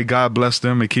guys, and may God bless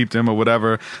them and keep them or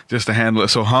whatever, just to handle it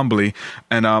so humbly.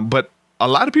 And but a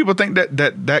lot of people think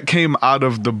that came out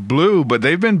of the blue, but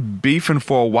they've been beefing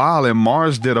for a while, and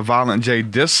Mars did a Violent J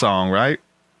diss song, right?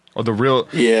 Or the real,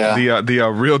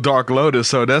 the real Dark Lotus.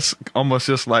 So that's almost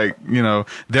just like, you know,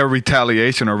 their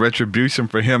retaliation or retribution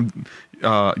for him,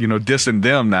 you know, dissing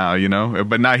them now, you know.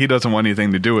 But now he doesn't want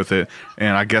anything to do with it,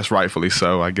 and I guess rightfully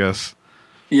so. I guess.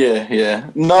 Yeah.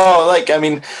 No, like I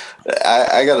mean,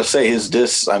 I gotta say his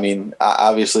diss. I mean,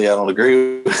 obviously I don't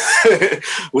agree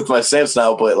with my stance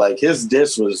now, but like his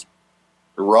diss was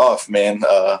rough, man.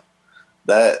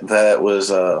 That was.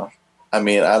 I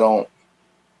mean, I don't.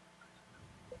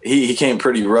 He came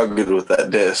pretty rugged with that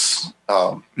diss.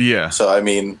 So I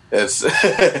mean, it's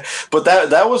but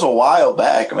that was a while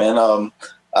back, man.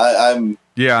 I'm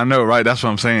yeah, I know, right? That's what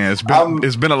I'm saying.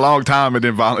 It's been a long time, and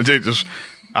then Violent J just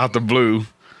out the blue.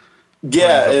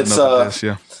 Yeah, it's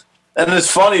and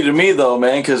it's funny to me though,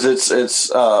 man, because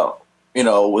it's you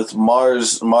know, with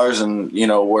Mars and you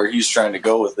know where he's trying to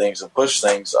go with things and push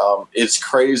things. It's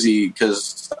crazy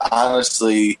because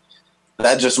honestly,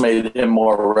 that just made him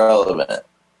more relevant.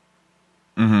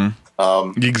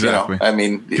 Mm-hmm. Exactly. You know, I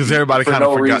mean, because everybody kind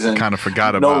of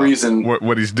forgot about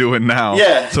what he's doing now.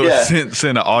 So it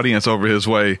sent an audience over his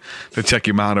way to check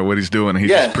him out at what he's doing. And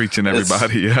he's just preaching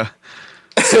everybody.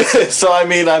 So I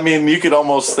mean, you could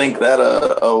almost think that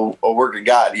a work of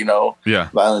God. You know. Yeah.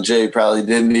 Violent J probably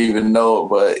didn't even know it,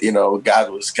 but you know,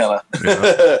 God was kind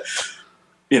of,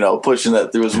 you know, pushing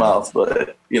that through his mouth.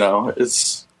 But you know,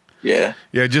 it's. Yeah.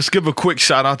 Just give a quick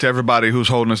shout out to everybody who's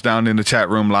holding us down in the chat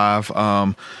room live.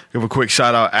 Give a quick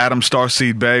shout out, Adam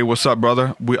Starseed Bay. What's up,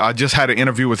 brother? I just had an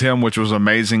interview with him, which was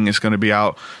amazing. It's going to be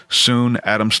out soon.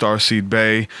 Adam Starseed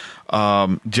Bay.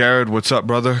 Jared, what's up,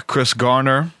 brother? Chris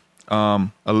Garner.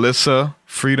 Alyssa,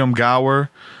 Freedom Gower.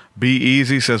 Be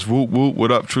Easy says, whoop, whoop.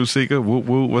 What up, True Seeker? Whoop,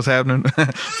 whoop. What's happening?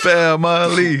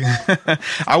 Family.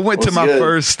 I went to my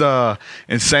first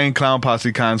Insane Clown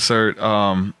Posse concert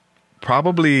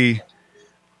probably,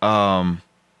 and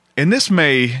this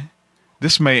may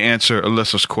this may answer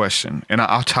Alyssa's question, and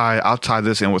I'll tie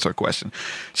this in with her question.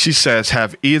 She says,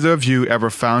 have either of you ever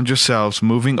found yourselves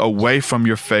moving away from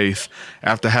your faith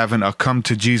after having a come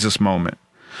to Jesus moment?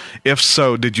 If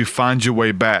so, did you find your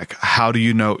way back? How do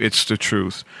you know it's the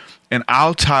truth? And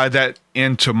I'll tie that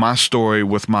into my story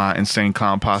with my Insane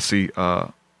Clown Posse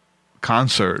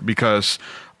concert, because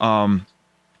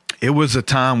it was a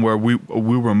time where we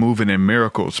were moving in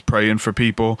miracles, praying for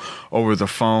people over the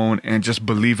phone and just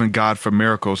believing God for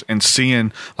miracles and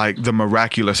seeing like the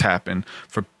miraculous happen,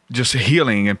 for just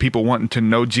healing and people wanting to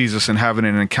know Jesus and having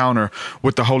an encounter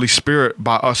with the Holy Spirit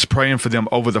by us praying for them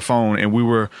over the phone. And we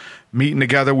were meeting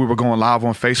together. We were going live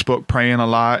on Facebook, praying a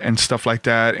lot and stuff like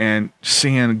that, and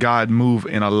seeing God move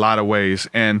in a lot of ways.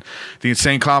 And the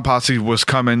Insane Clown Posse was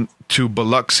coming to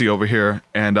Biloxi over here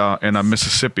and in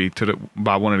Mississippi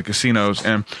by one of the casinos.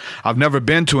 And I've never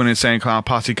been to an Insane Clown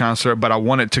Posse concert, but I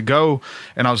wanted to go.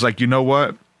 And I was like, you know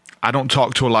what? I don't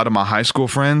talk to a lot of my high school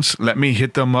friends. Let me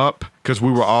hit them up, because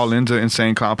we were all into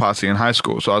Insane Clown Posse in high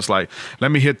school. So I was like, let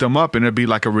me hit them up and it'd be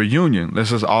like a reunion. Let's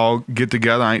just all get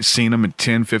together. I ain't seen them in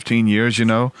 10, 15 years, you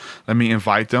know. Let me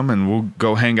invite them and we'll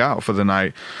go hang out for the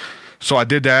night. So I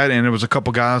did that, and there was a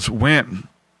couple guys went.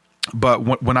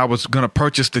 But when I was going to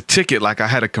purchase the ticket, like I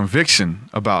had a conviction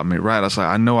about me, right? I was like,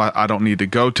 I know I don't need to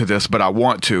go to this, but I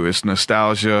want to. It's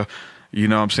nostalgia. You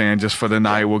know what I'm saying? Just for the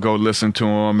night, we'll go listen to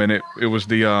them. And it was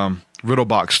the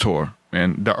Riddlebox tour.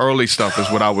 And the early stuff is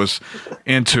what I was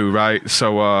into, right?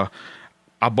 So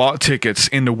I bought tickets.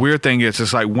 And the weird thing is,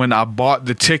 it's like when I bought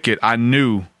the ticket, I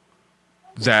knew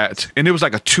that, and it was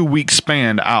like a 2-week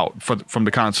span out from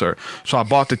the concert. So I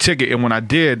bought the ticket. And when I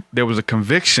did, there was a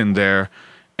conviction there.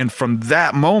 And from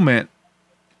that moment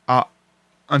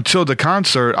until the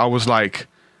concert, I was like,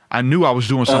 I knew I was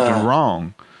doing something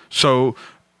wrong. So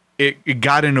it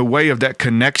got in the way of that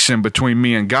connection between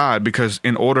me and God, because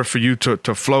in order for you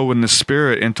to flow in the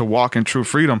Spirit and to walk in true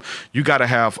freedom, you got to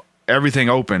have everything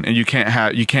open, and you can't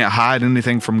hide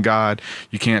anything from God.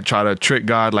 You can't try to trick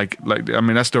God. Like I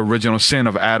mean, that's the original sin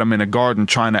of Adam in the garden,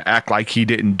 trying to act like he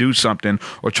didn't do something,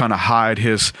 or trying to hide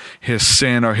his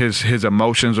sin or his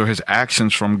emotions or his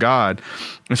actions from God.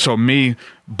 And so me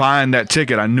buying that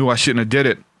ticket, I knew I shouldn't have did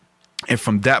it. And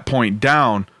from that point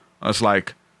down, I was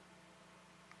like,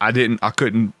 I didn't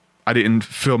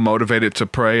feel motivated to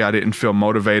pray. I didn't feel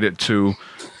motivated to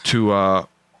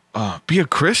be a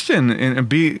Christian and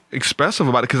be expressive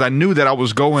about it, because I knew that I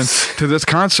was going to this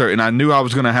concert and I knew I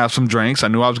was going to have some drinks. I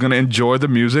knew I was going to enjoy the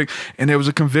music, and there was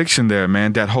a conviction there,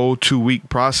 man. That whole 2-week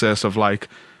process of like,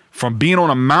 from being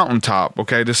on a mountaintop,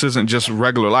 okay, this isn't just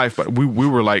regular life, but we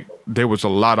were like, there was a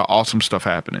lot of awesome stuff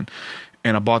happening,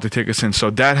 and I bought the tickets, and so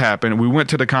that happened. We went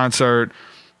to the concert,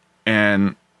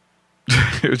 and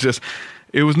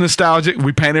it was nostalgic.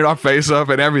 We painted our face up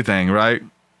and everything, right?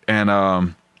 And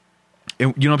you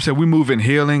know what I'm saying? We move in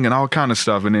healing and all kind of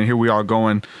stuff. And then here we are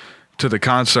going to the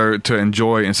concert to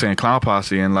enjoy Insane Clown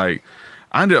Posse. And like,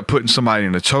 I ended up putting somebody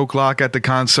in a choke lock at the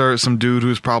concert. Some dude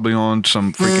who's probably on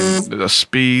some freaking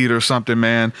speed or something,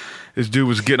 man. This dude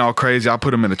was getting all crazy. I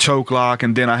put him in a choke lock.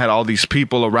 And then I had all these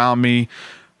people around me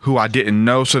who I didn't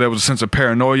know. So there was a sense of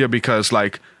paranoia, because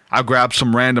like, I grabbed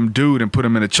some random dude and put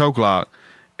him in a choke lock.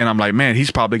 And I'm like, man,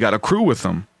 he's probably got a crew with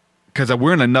him, because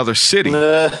we're in another city.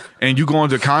 And you go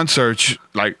into concerts,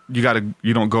 like you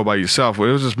don't go by yourself. Well,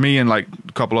 it was just me and like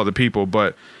a couple other people.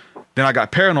 But then I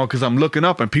got paranoid, because I'm looking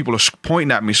up and people are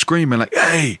pointing at me, screaming like,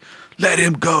 hey, let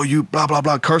him go, you blah, blah,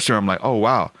 blah, cursing. I'm like, oh,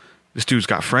 wow, this dude's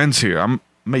got friends here. I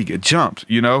may get jumped,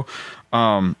 you know?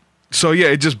 So yeah,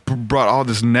 it just brought all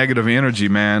this negative energy,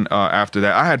 man. After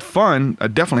that, I had fun. I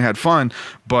definitely had fun,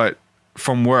 but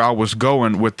from where I was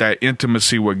going with that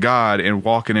intimacy with God and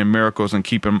walking in miracles and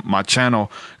keeping my channel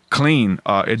clean,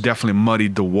 it definitely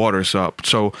muddied the waters up.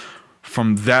 So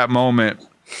from that moment,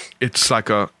 it's like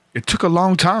it took a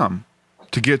long time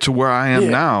to get to where I am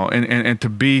now, and to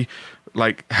be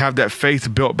like, have that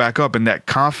faith built back up and that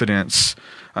confidence.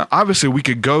 Obviously, we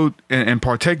could go and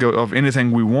partake of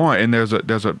anything we want, and there's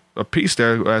a piece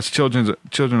there as children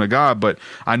of God. But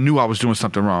I knew I was doing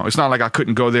something wrong. It's not like I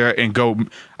couldn't go there and go.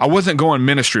 I wasn't going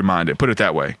ministry minded. Put it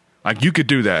that way. Like, you could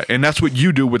do that, and that's what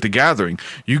you do with the gathering.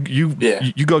 You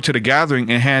go to the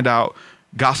gathering and hand out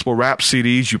gospel rap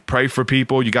CDs. You pray for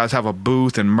people. You guys have a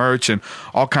booth and merch and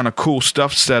all kind of cool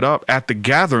stuff set up at the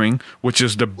gathering, which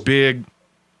is the big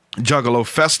Juggalo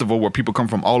festival where people come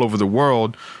from all over the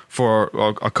world for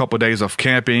a couple of days of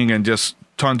camping, and just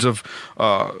tons of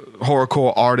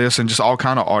horrorcore artists and just all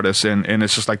kind of artists, and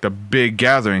it's just like the big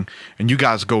gathering. And you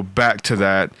guys go back to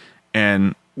that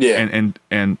and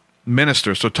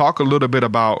minister. So talk a little bit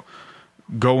about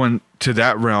going to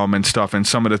that realm and stuff, and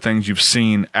some of the things you've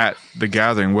seen at the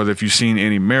gathering, whether if you've seen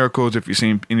any miracles, if you've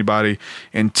seen anybody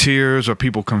in tears or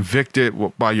people convicted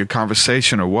by your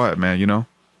conversation or what, man, you know?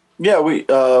 Yeah,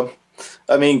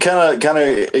 I mean, kind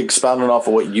of expounding off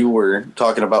of what you were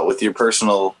talking about with your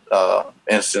personal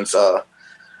instance.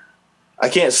 I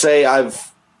can't say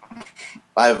I've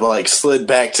like slid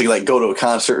back to like go to a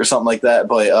concert or something like that,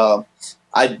 but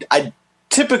I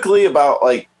typically about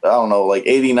like, I don't know, like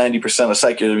 80-90% of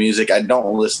secular music I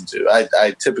don't listen to.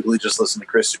 I typically just listen to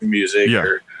Christian music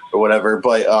or whatever.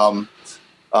 But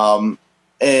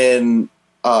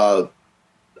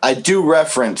I do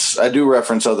reference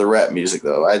other rap music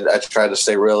though. I try to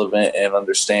stay relevant and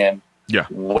understand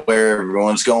where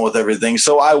everyone's going with everything.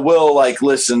 So I will like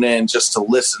listen in just to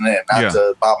listen in, not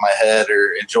to bob my head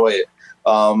or enjoy it.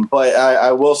 But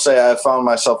I will say I found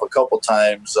myself a couple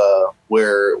times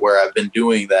where I've been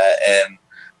doing that, and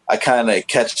I kind of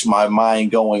catch my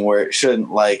mind going where it shouldn't.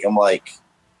 Like I'm like,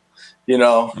 you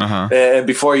know, and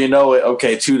before you know it,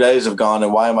 okay, 2 days have gone,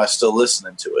 and why am I still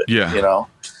listening to it? Yeah, you know.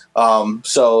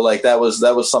 So like that was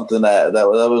something that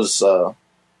was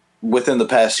within the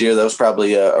past year. That was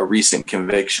probably a recent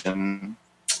conviction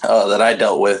that I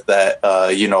dealt with. That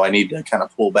you know, I need to kind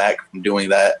of pull back from doing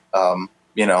that.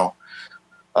 You know.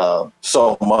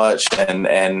 So much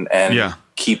and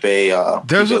keep a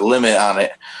limit on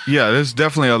it. Yeah, there's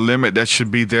definitely a limit that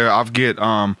should be there. I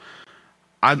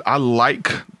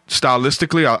like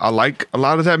stylistically, I like a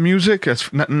lot of that music.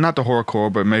 It's not the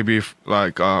horrorcore, but maybe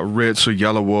like Ritz or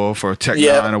Yellow Wolf or Tech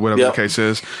Nine or whatever the case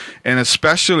is. And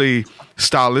especially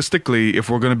stylistically, if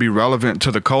we're going to be relevant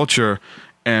to the culture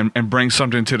and bring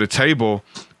something to the table,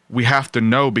 we have to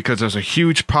know, because there's a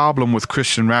huge problem with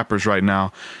Christian rappers right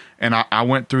now. And I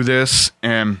went through this,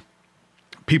 and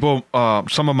people,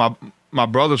 some of my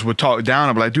brothers would talk down.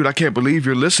 I'm like, dude, I can't believe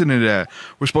you're listening to that.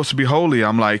 We're supposed to be holy.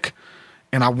 I'm like,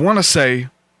 and I want to say,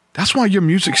 that's why your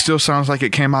music still sounds like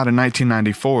it came out in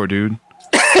 1994, dude.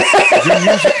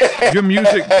 Your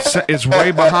music is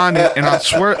way behind it, and I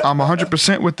swear I'm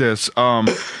 100% with this.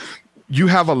 You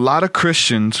have a lot of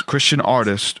Christian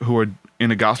artists who are in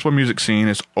the gospel music scene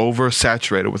is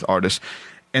oversaturated with artists,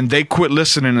 and they quit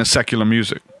listening to secular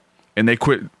music. And they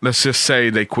quit. Let's just say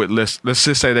they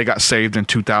got saved in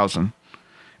 2000,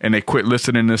 and they quit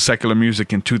listening to secular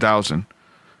music in 2000.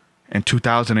 In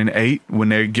 2008, when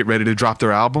they get ready to drop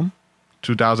their album,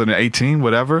 2018,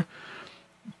 whatever,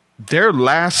 their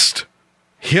last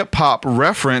hip hop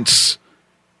reference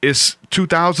is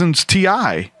 2000's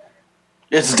T.I.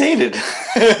 It's dated.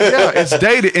 Yeah, it's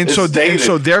dated, and so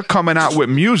they're coming out with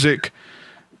music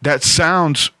that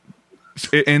sounds.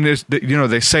 And there's, you know,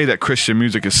 they say that Christian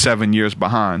music is 7 years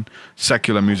behind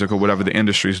secular music or whatever the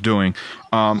industry is doing,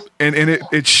 and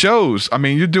it shows. I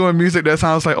mean, you're doing music that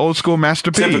sounds like old school Master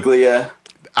P. Typically, yeah.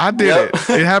 I did it.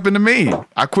 It happened to me.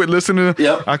 I quit listening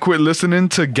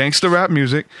to gangster rap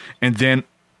music, and then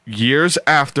years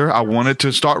after, I wanted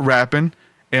to start rapping,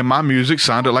 and my music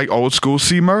sounded like old school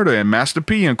C Murder and Master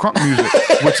P and crunk music,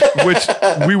 which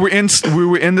we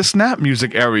were in the snap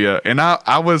music area, and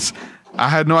I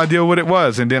had no idea what it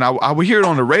was. And then I would hear it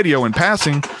on the radio in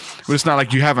passing, but it's not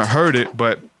like you haven't heard it,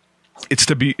 but it's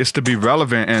to be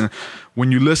relevant. And when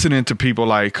you're listening to people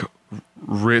like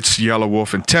Ritz, Yellow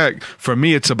Wolf, and Tech, for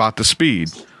me, it's about the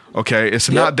speed. Okay. It's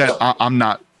not that I'm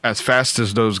not as fast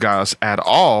as those guys at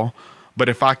all, but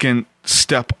if I can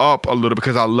step up a little,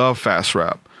 because I love fast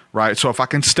rap, right? So if I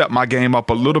can step my game up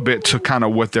a little bit to kind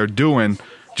of what they're doing,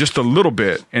 just a little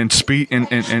bit, and speed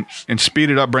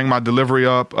it up, bring my delivery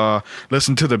up,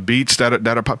 listen to the beats that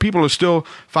are people are still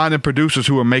finding producers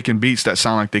who are making beats that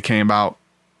sound like they came out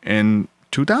in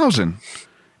 2000,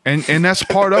 and that's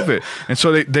part of it. And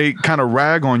so they kind of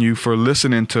rag on you for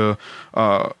listening to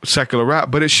secular rap,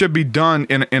 but it should be done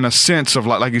in a sense of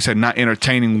like you said, not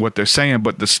entertaining what they're saying,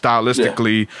 but the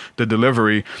stylistically, the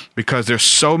delivery, because there's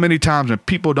so many times, and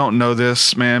people don't know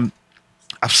this, man.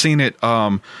 I've seen it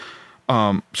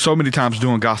so many times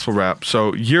doing gospel rap.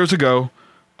 So years ago,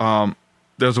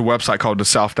 there's a website called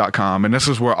thesouth.com, and this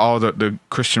is where all the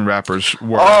Christian rappers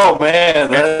were. Oh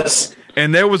man,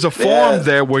 and there was a forum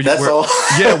there where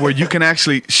you can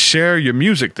actually share your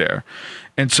music there,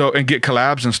 and get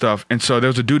collabs and stuff. And so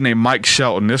there's a dude named Mike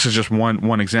Shelton. This is just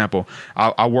one example.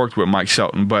 I worked with Mike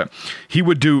Shelton, but he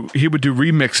would do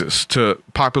remixes to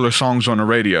popular songs on the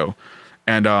radio.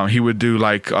 And he would do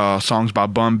like songs by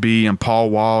Bun B and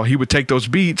Paul Wall. He would take those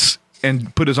beats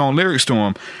and put his own lyrics to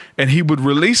them, and he would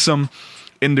release them.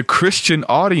 And the Christian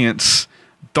audience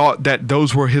thought that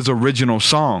those were his original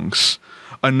songs,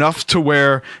 enough to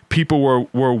where people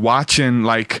were watching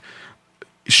like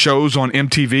shows on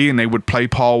MTV and they would play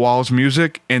Paul Wall's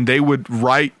music, and they would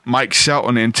write Mike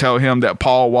Shelton and tell him that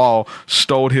Paul Wall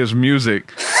stole his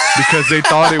music because they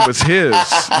thought it was his,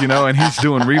 you know, and he's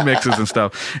doing remixes and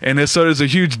stuff. And so there's a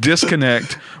huge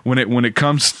disconnect when it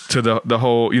comes to the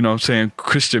whole, you know, saying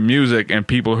Christian music and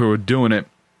people who are doing it.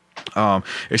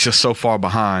 It's just so far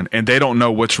behind, and they don't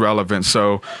know what's relevant.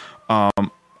 So I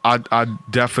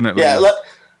definitely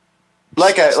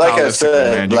like I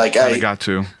said, man, like I got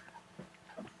to.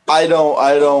 I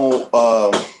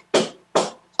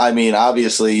mean,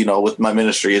 obviously, you know, with my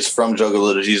ministry, it's from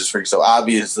Juggalo to Jesus Freak. So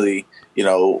obviously, you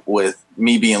know, with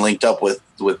me being linked up with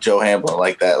Joe Hamblin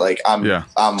like that, like I'm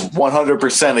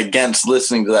 100% against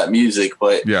listening to that music.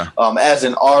 But as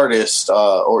an artist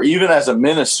or even as a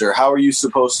minister, how are you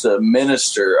supposed to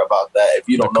minister about that if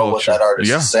you don't know what that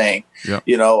artist is saying?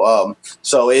 You know,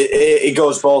 so it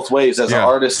goes both ways as an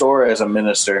artist or as a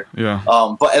minister.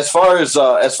 But as far as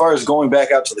going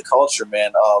back out to the culture,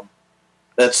 man,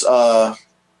 that's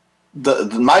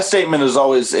my statement is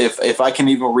always if I can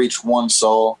even reach one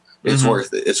soul, it's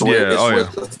worth it. It's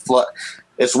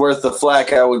worth the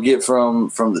flack I would get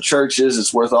from the churches.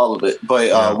 It's worth all of it.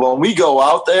 But when we go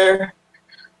out there,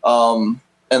 and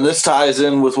this ties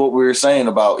in with what we were saying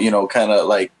about, you know, kind of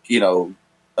like, you know,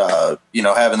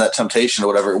 having that temptation or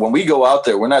whatever. When we go out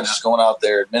there, we're not just going out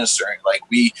there administering. Like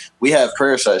we have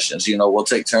prayer sessions. You know, we'll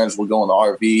take turns. We'll go in the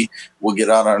RV. We'll get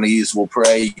on our knees. We'll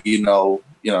pray. You know,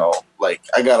 like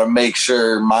I got to make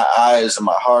sure my eyes and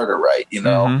my heart are right. You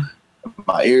know.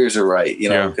 My ears are right, you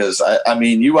know, because I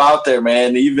mean, you out there,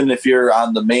 man, even if you're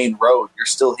on the main road, you're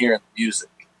still hearing the music.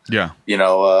 You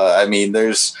know, I mean,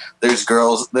 there's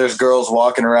girls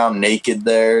walking around naked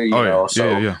there, you know,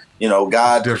 so, you know,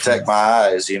 God protect my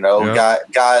eyes, you know,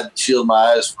 God shield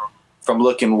my eyes from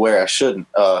looking where I shouldn't,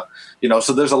 you know,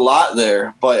 so there's a lot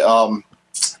there, but,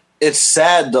 it's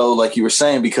sad though, like you were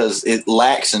saying, because it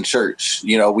lacks in church,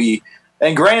 you know,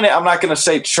 and granted, I'm not going to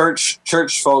say church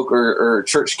folk or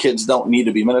church kids don't need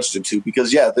to be ministered to,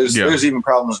 because there's even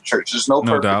problems in church. There's no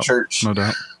perfect church. No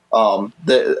doubt.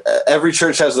 Every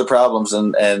church has their problems,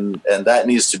 and that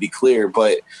needs to be clear.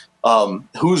 But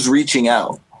who's reaching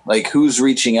out? Like who's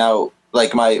reaching out?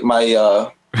 Like my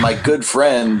good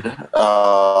friend.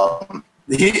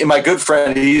 My good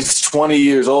friend. He's 20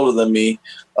 years older than me,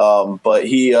 but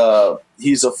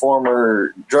he's a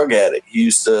former drug addict. He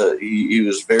was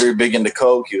very big into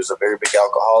coke. He was a very big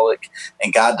alcoholic,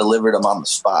 and God delivered him on the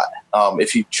spot.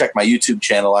 If you check my YouTube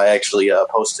channel, I actually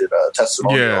posted a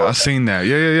testimony. Yeah, I've seen that.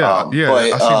 Yeah. I've seen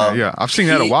that. Yeah, I've seen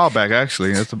that a while back.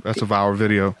 Actually, that's a viral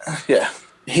video. Yeah,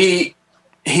 he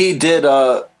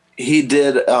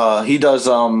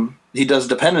does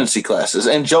dependency classes,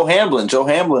 and Joe Hamblin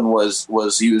was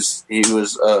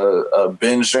a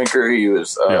binge drinker. He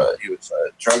was a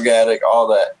drug addict, all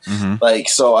that. Like,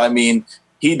 so, I mean,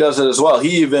 he does it as well.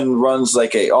 He even runs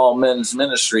like a all men's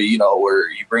ministry, you know, where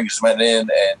he brings men in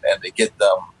and they get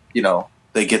them, you know,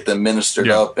 ministered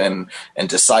up and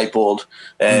discipled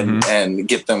and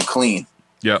get them clean.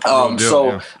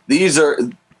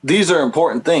 These are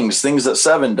important things that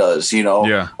Seven does, you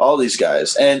know, all these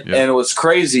guys. And what's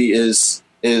crazy is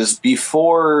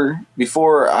before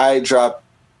I dropped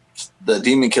the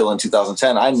Demon Kill in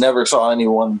 2010, I never saw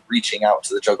anyone reaching out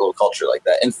to the Juggalo culture like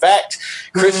that. In fact,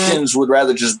 Christians would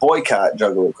rather just boycott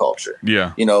Juggalo culture.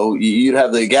 You know, you'd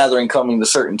have the gathering coming to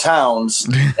certain towns,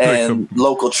 and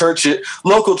local churches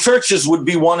would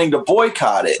be wanting to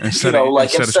boycott it. Instead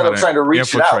of trying to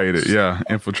reach it out.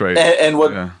 Infiltrate. And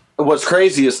what's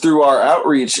crazy is through our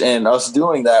outreach and us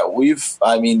doing that,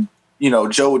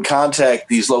 Joe would contact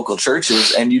these local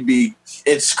churches, and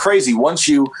it's crazy. Once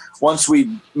we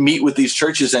meet with these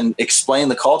churches and explain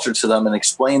the culture to them and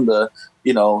explain the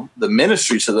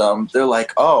ministry to them, they're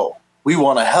like, oh, we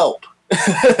want to help.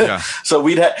 So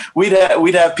we'd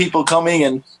have people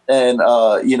coming and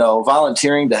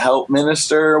volunteering to help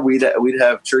minister. We'd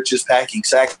have churches packing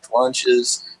sack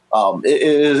lunches.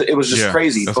 It was just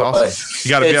crazy. That's awesome. You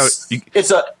got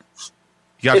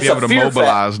to be able to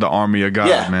mobilize the army of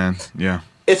God, man. Yeah.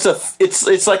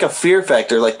 It's like a fear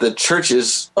factor. Like the church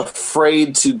is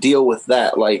afraid to deal with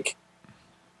that. Like,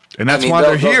 and that's why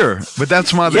they're here. But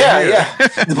that's why they're here.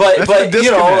 But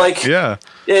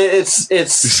it's they're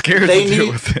scared to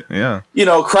deal with it. Yeah. You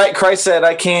know, Christ said,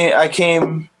 I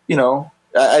came. You know,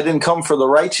 I didn't come for the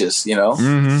righteous. You know.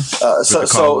 The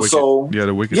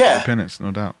wicked repentance,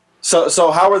 no doubt.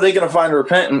 So how are they going to find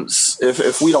repentance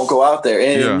if we don't go out there?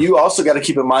 And you also got to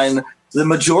keep in mind the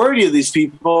majority of these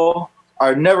people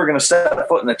are never going to set a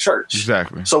foot in a church.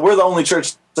 Exactly. So we're the only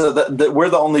church that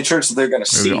they're going to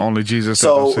see. The only Jesus.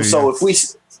 So if we,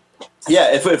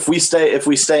 yeah, if we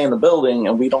stay in the building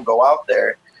and we don't go out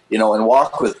there, you know, and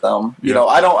walk with them, you know,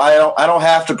 I don't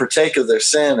have to partake of their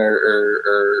sin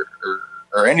or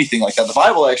anything like that. The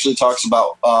Bible actually talks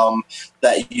about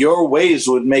that your ways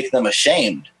would make them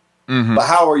ashamed. Mm-hmm. But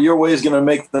how are your ways going to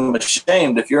make them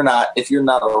ashamed if you're not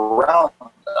around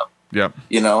them? Yep.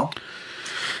 You know,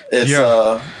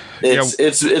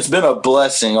 it's been a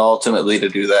blessing ultimately to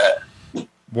do that.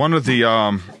 One of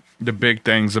the big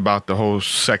things about the whole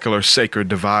secular sacred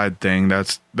divide thing,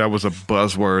 that was a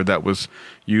buzzword that was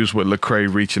used with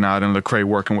Lecrae reaching out and Lecrae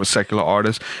working with secular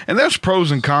artists. And there's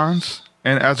pros and cons.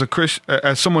 And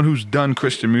as someone who's done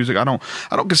Christian music, I don't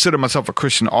consider myself a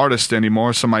Christian artist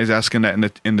anymore. Somebody's asking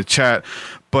that in the chat,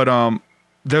 but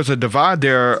there's a divide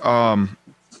there.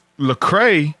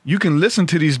 Lecrae, you can listen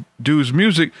to these dudes'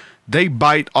 music; they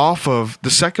bite off of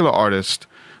the secular artists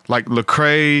like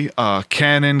Lecrae,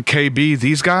 Cannon, KB.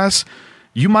 These guys,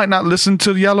 you might not listen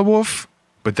to Yellow Wolf,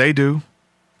 but they do.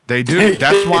 They do.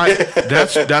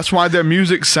 That's why their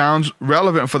music sounds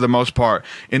relevant for the most part,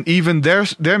 and even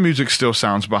their music still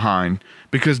sounds behind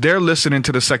because they're listening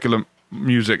to the secular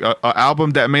music. An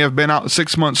album that may have been out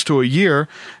 6 months to a year,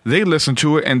 they listen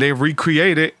to it and they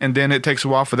recreate it, and then it takes a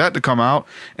while for that to come out,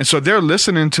 and so they're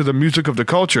listening to the music of the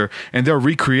culture and they're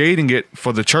recreating it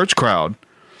for the church crowd.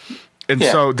 And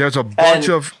so there's a bunch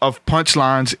of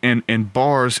punchlines and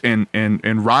bars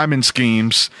and rhyming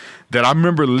schemes that I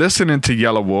remember listening to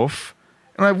Yellow Wolf.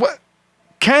 And like, what?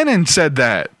 Cannon said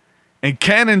that. And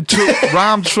Cannon took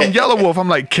rhymes from Yellow Wolf. I'm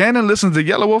like, Cannon listens to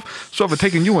Yellow Wolf? So if I'm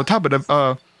taking you on top of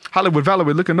the Hollywood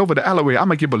Valley, looking over the alleyway, I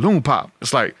make your balloon pop.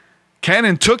 It's like,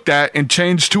 Cannon took that and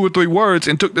changed 2 or 3 words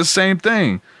and took the same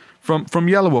thing from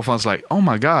Yellow Wolf. I was like, oh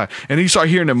my God. And then you start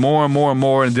hearing it more and more and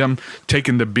more, and them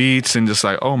taking the beats and just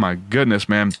like, oh my goodness,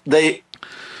 man. They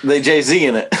Jay-Z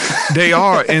in it. They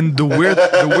are. And the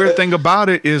weird thing about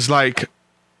it is, like,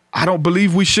 I don't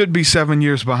believe we should be 7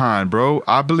 years behind, bro.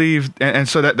 I believe, and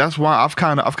so that's why I've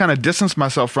kind of distanced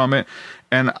myself from it.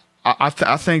 And I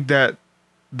think that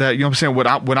you know what I'm saying,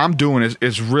 what I'm doing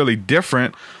is really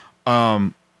different.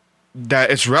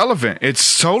 That it's relevant.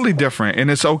 It's totally different,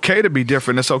 and it's okay to be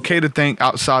different. It's okay to think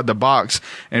outside the box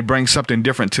and bring something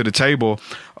different to the table.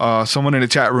 Someone in the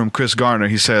chat room, Chris Garner,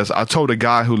 he says, I told a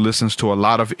guy who listens to a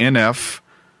lot of NF,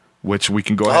 which we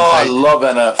can go ahead and say. I love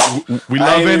NF. We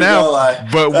love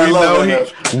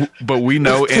NF, but we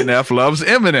know NF loves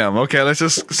Eminem. Okay, let's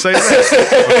just say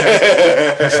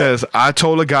that. Okay. He says, I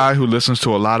told a guy who listens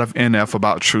to a lot of NF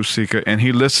about Truth Seeker, and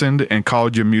he listened and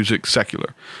called your music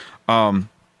secular.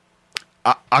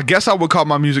 I guess I would call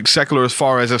my music secular as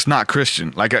far as it's not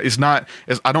Christian. Like,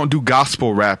 I don't do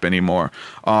gospel rap anymore.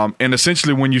 And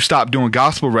essentially when you stop doing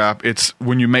gospel rap, it's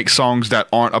when you make songs that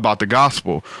aren't about the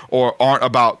gospel or aren't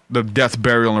about the death,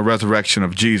 burial, and resurrection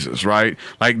of Jesus, right?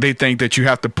 Like, they think that you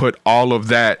have to put all of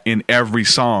that in every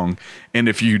song. And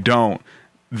if you don't,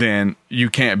 then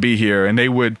you can't be here. And they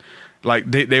would,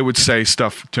 like, they would say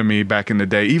stuff to me back in the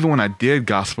day, even when I did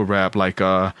gospel rap, like,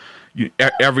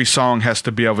 every song has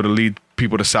to be able to lead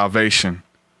people to salvation.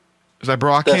 It's like,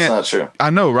 bro, I can't. That's not true.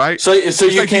 I know, right? So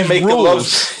you can't make a love.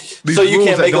 So you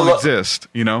can't make a love exist.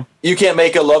 You know, you can't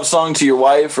make a love song to your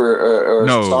wife or a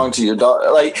song to your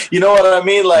daughter. Like, you know what I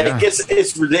mean? Like,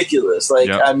 it's ridiculous. Like,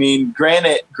 I mean,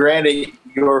 granted,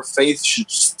 your faith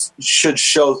should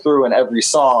show through in every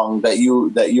song that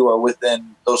you are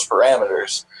within those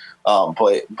parameters.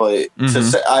 But to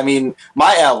say, I mean,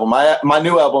 my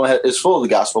new album is full of the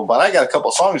gospel, but I got a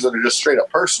couple songs that are just straight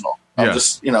up personal. I'm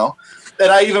just, you know, and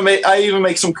I even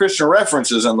make some Christian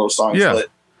references in those songs. Yeah. But,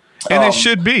 and it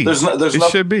should be.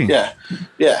 Should be. Yeah.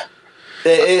 Yeah.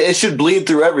 It should bleed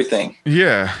through everything.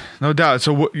 Yeah, no doubt.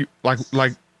 So what,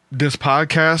 like this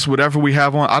podcast, whatever we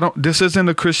have on, this isn't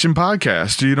a Christian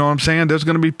podcast. You know what I'm saying? There's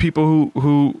going to be people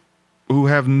who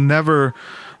have never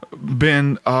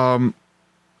been,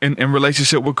 in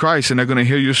relationship with Christ, and they're going to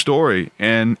hear your story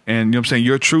and you know what I'm saying,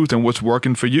 your truth and what's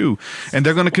working for you. And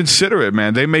they're going to consider it,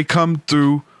 man. They may come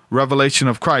through revelation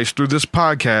of Christ through this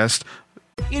podcast.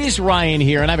 It is Ryan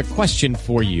here, and I have a question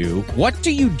for you. What do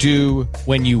you do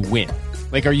when you win?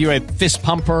 Like, are you a fist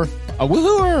pumper, a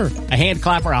woohooer, a hand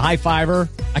clapper, a high fiver?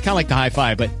 I kind of like the high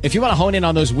five, but if you want to hone in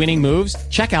on those winning moves,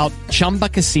 check out Chumba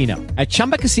Casino. At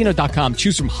ChumbaCasino.com,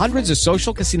 choose from hundreds of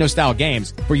social casino-style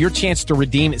games for your chance to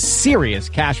redeem serious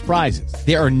cash prizes.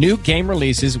 There are new game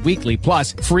releases weekly,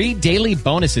 plus free daily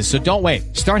bonuses, so don't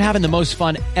wait. Start having the most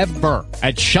fun ever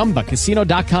at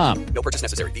ChumbaCasino.com. No purchase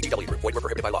necessary. VGW. Void where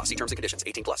prohibited by law. See terms and conditions.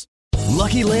 18+.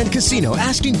 Lucky Land Casino,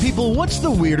 asking people, what's the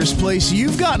weirdest place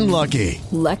you've gotten lucky?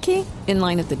 Lucky? In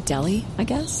line at the deli, I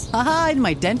guess? Aha, in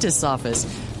my dentist's office.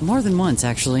 More than once,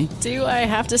 actually. Do I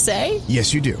have to say?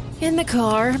 Yes, you do. In the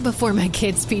car before my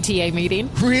kids' PTA meeting.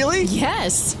 Really?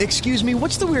 Yes. Excuse me,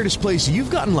 what's the weirdest place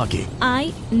you've gotten lucky?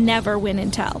 I never win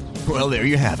and tell. Well, there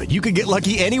you have it. You can get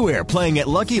lucky anywhere, playing at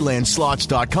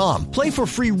LuckyLandSlots.com. Play for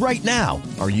free right now.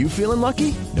 Are you feeling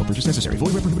lucky? No purchase necessary.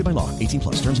 Void where prohibited by law.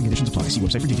 18+. Terms and conditions apply. See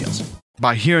website for details.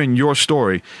 By hearing your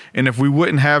story, and if we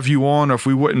wouldn't have you on, or if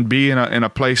we wouldn't be in a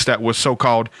place that was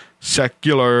so-called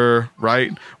secular,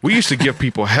 right? We used to give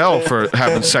people hell for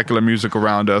having secular music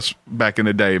around us back in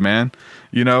the day, man.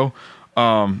 You know,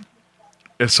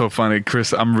 it's so funny,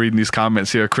 Chris. I'm reading these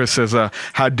comments here. Chris says,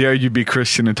 "How dare you be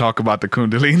Christian and talk about the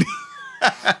Kundalini?"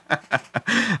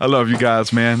 I love you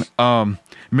guys, man.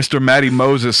 Mr. Matty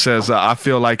Moses says, "I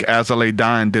feel like As I Lay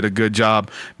Dying did a good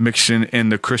job mixing in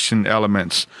the Christian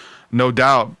elements." No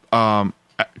doubt,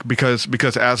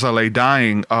 because As I Lay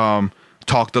Dying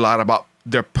talked a lot about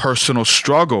their personal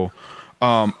struggle.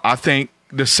 I think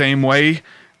the same way,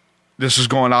 this is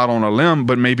going out on a limb,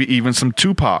 but maybe even some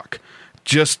Tupac,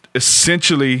 just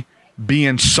essentially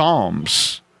being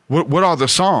Psalms. What are the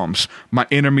Psalms? My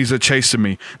enemies are chasing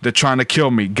me. They're trying to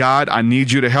kill me. God, I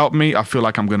need you to help me. I feel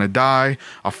like I'm going to die.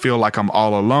 I feel like I'm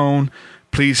all alone.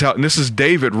 Please help. And this is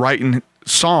David writing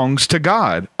songs to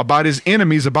God about his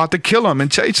enemies, about to kill him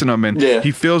and chasing him, and he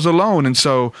feels alone. And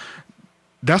so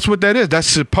that's what that is.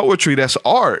 That's poetry. That's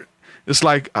art. It's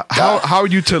like, how are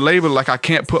you to label, like, I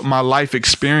can't put my life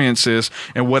experiences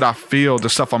and what I feel, the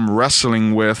stuff I'm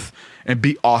wrestling with, and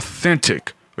be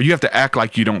authentic? Or you have to act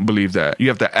like you don't believe that. You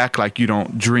have to act like you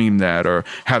don't dream that or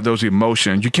have those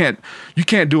emotions. You can't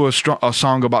do a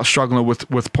song about struggling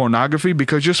with pornography,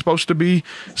 because you're supposed to be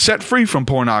set free from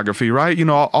pornography, right? You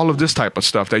know, all of this type of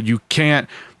stuff that you can't.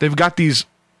 They've got these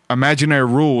imaginary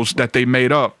rules that they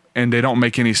made up, and they don't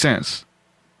make any sense.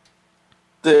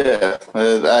 Yeah,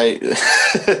 and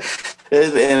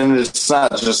it's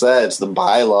not just that; it's the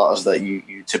bylaws that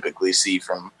you typically see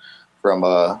from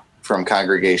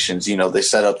congregations. You know, they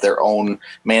set up their own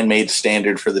man-made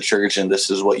standard for the church, and this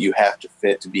is what you have to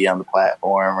fit to be on the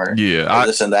platform, or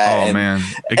this and that. Oh, man,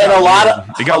 it got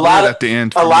weird at the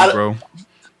end, bro.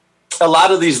 A lot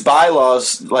of these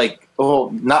bylaws, like. Well,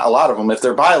 not a lot of them. If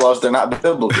they're bylaws, they're not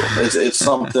biblical. It's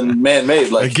something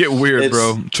man-made. Like, they get weird,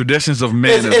 bro. Traditions of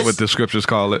men is what the scriptures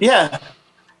call it. Yeah.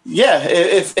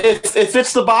 If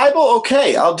it's the Bible,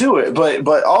 okay, I'll do it.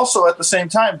 But also at the same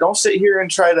time, don't sit here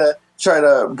and try to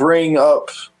bring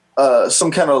up some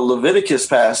kind of Leviticus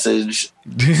passage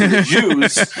to the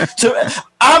Jews.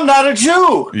 I'm not a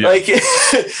Jew. Yeah. Like,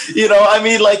 you know, I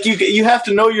mean, like you have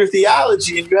to know your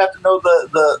theology, and you have to know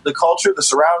the culture, the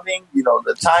surrounding, you know,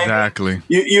 the time. Exactly.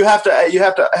 You have to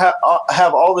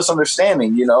have all this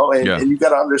understanding, you know, and you got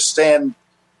to understand,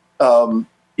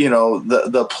 you know,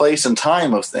 the place and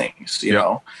time of things, you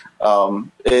know.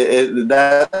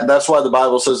 That's why the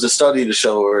Bible says to study to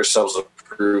show ourselves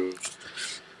approved.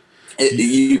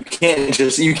 You can't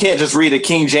just read a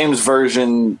King James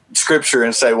version scripture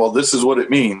and say, well, this is what it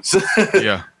means.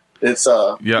 Yeah. It's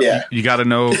You got to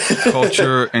know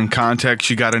culture and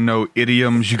context. You got to know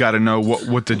idioms. You got to know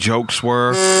what the jokes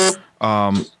were.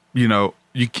 You know,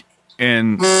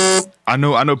 and I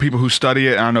know people who study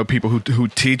it, and I know people who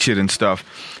teach it and stuff.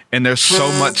 And there's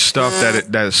so much stuff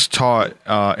that is taught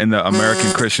in the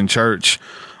American Christian church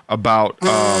about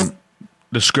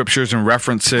the scriptures and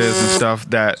references and stuff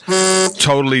that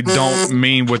totally don't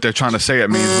mean what they're trying to say it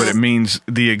means, but it means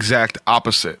the exact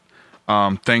opposite.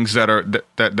 Things that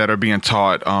are being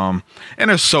taught, and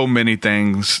there's so many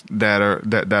things that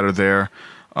are there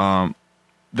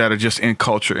that are just in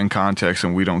culture and context,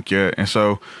 and we don't get. And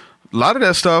so a lot of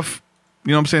that stuff,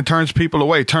 you know what I'm saying, turns people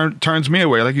away, turns me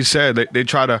away. Like you said, they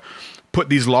try to put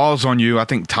these laws on you. I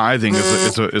think tithing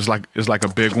is like a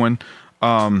big one.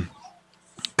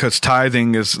 Because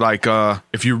tithing is like,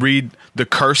 if you read the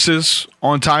curses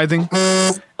on tithing.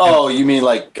 Oh, you mean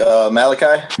like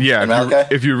Malachi? Yeah,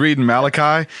 Malachi? If you read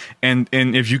Malachi, and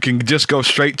if you can just go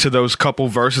straight to those couple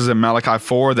verses in Malachi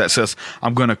 4 that says,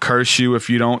 I'm going to curse you if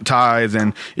you don't tithe,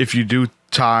 and if you do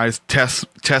tithe,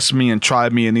 test me and try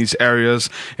me in these areas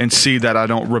and see that I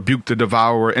don't rebuke the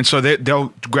devourer. And so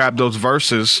they'll grab those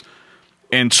verses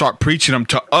and start preaching them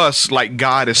to us like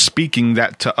God is speaking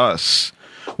that to us.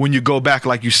 When you go back,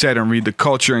 like you said, and read the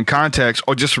culture and context,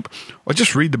 or just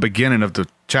read the beginning of the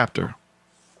chapter.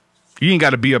 You ain't got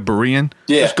to be a Berean.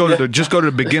 Yeah, just go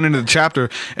to the beginning of the chapter,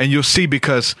 and you'll see,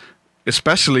 because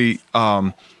especially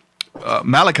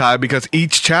Malachi, because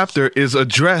each chapter is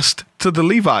addressed to the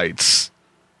Levites.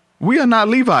 We are not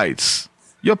Levites.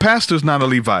 Your pastor's not a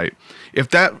Levite. If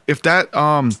that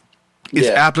is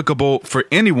applicable for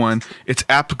anyone, it's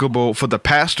applicable for the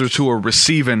pastors who are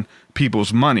receiving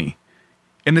people's money.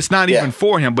 And it's not even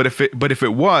for him, but if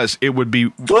it was, it would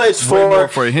be it's more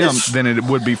for him than it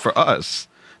would be for us,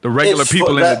 the regular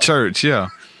people in the church. Yeah.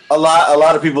 A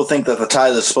lot of people think that the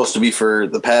tithe is supposed to be for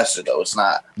the pastor, though. It's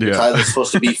not. The tithe is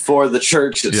supposed to be for the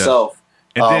church itself.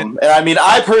 And I mean,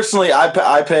 I personally, I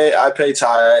pay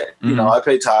tithe. You know, I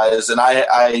pay tithes, and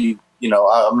I you know,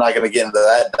 I'm not going to get into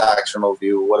that doctrinal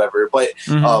view, whatever. But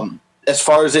as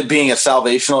far as it being a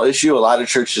salvational issue, a lot of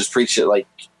churches preach it like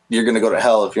you're going to go to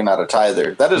hell if you're not a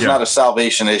tither. That is not a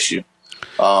salvation issue.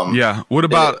 What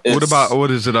about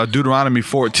what is it? Deuteronomy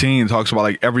 14 talks about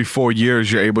like every 4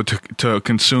 years you're able to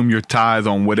consume your tithe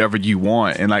on whatever you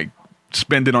want and like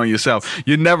spend it on yourself.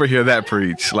 You never hear that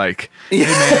preached. Like, hey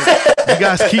man, you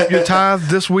guys keep your tithe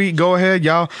this week. Go ahead,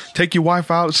 y'all. Take your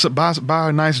wife out, buy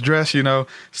a nice dress. You know,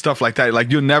 stuff like that. Like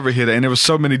you'll never hear that. And there was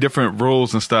so many different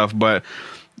rules and stuff, but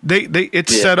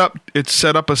it's set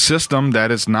up a system that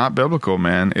is not biblical,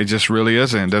 man. It just really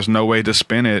isn't. There's no way to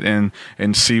spin it and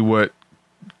see what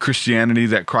Christianity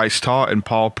that Christ taught and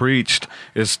Paul preached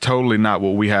is totally not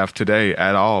what we have today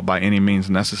at all by any means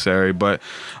necessary. But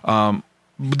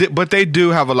they do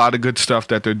have a lot of good stuff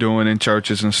that they're doing in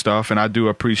churches and stuff, and I do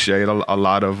appreciate a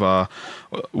lot of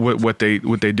what they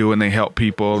do, and they help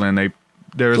people, and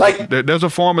there's a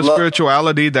form of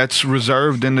spirituality that's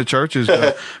reserved in the churches,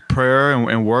 prayer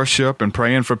and worship and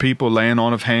praying for people, laying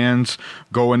on of hands,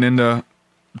 going into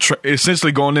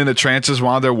essentially going into trances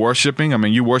while they're worshiping. I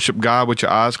mean, you worship God with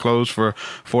your eyes closed for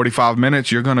 45 minutes,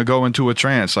 you're going to go into a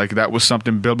trance. Like that was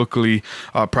something biblically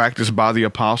practiced by the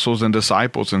apostles and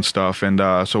disciples and stuff. And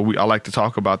so I like to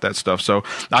talk about that stuff. So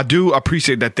I do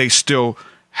appreciate that they still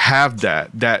have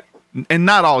that, and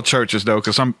not all churches though,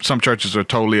 because some churches are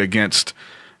totally against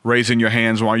raising your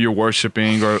hands while you're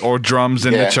worshiping or drums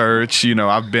in the church. You know,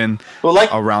 I've been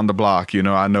around the block, you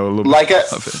know, I know a little bit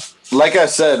of it. Like I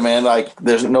said, man, like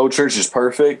there's no church is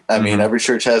perfect. I mean, every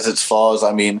church has its flaws.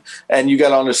 I mean, and you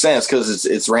got to understand it's because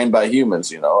it's ran by humans,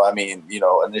 you know. I mean, you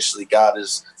know, initially God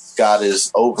is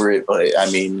over it, but I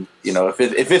mean, you know, if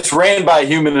it's ran by a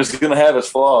human, it's going to have its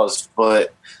flaws.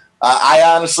 But I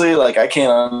honestly, like, I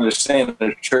can't understand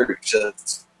a church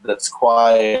that's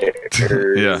quiet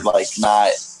or like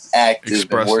not active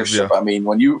in worship. I mean,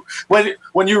 when you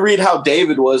read how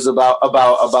David was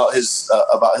about his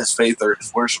faith or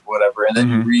his worship, or whatever, and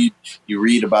then you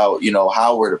read about, you know,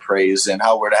 how we're to praise and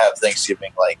how we're to have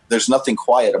Thanksgiving. Like, there's nothing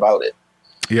quiet about it.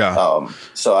 Yeah.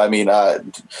 So I mean,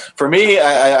 for me,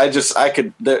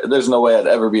 there's no way I'd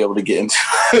ever be able to get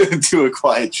into a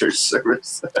quiet church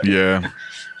service. Yeah.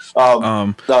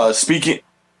 Speaking.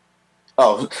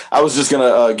 Oh, I was just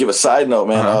gonna give a side note,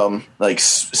 man. Like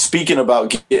speaking about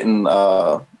getting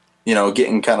kind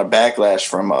of backlash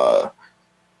from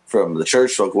the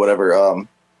church folk, whatever. On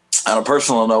a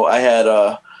personal note, I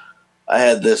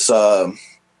had this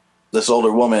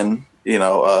older woman, you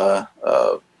know,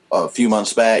 a few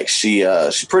months back. She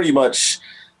pretty much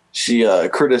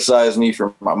criticized me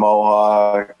for my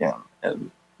mohawk and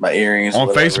my earrings on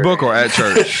Facebook or at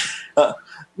church.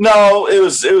 No, it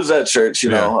was at church,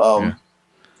 you know.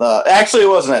 Actually, it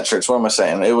wasn't at church. What am I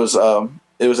saying? It was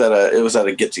at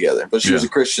a get together, but she was a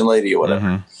Christian lady or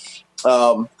whatever.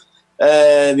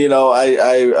 And you know,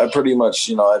 I pretty much,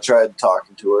 you know, I tried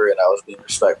talking to her and I was being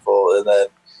respectful, and then,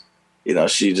 you know,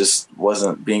 she just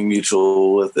wasn't being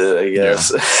mutual with it, I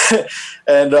guess.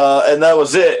 And that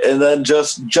was it. And then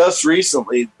just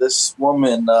recently, this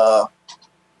woman,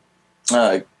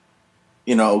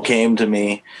 you know, came to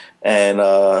me.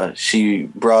 And she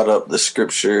brought up the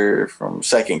scripture from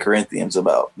 2 Corinthians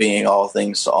about being all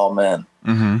things to all men.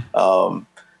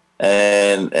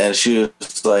 And she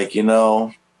was like, you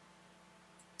know,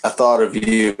 I thought of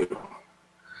you.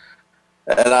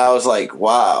 And I was like,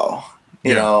 wow.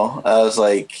 You know, I was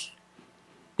like,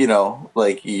 you know,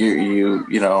 like you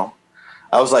know,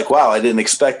 I was like, wow, I didn't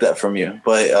expect that from you.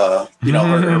 But, you know,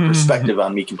 her perspective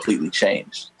on me completely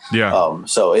changed. Yeah.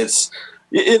 So it's,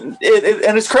 and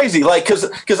it's crazy, like,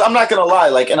 because I'm not gonna lie,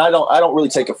 like, and I don't really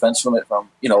take offense from it from,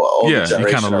 you know, older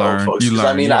generation or old folks.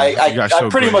 I mean, I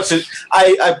pretty much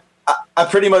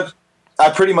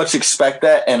expect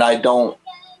that, and I'm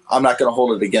not gonna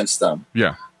hold it against them.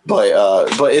 Yeah. But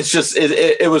it's just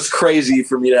it was crazy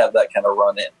for me to have that kind of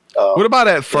run in. What about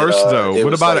at first though?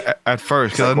 What about at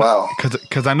first?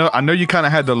 Because I know you kind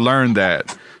of had to learn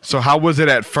that. So how was it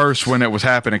at first when it was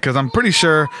happening? Because I'm pretty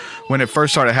sure when it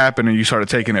first started happening, you started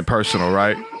taking it personal,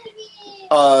 right?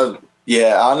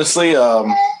 Yeah, honestly,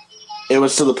 it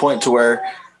was to the point to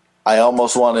where I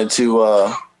almost wanted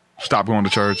to stop going to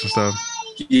church and stuff.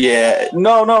 Yeah,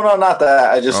 no, not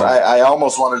that. I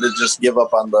almost wanted to just give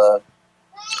up on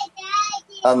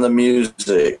the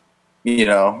music. you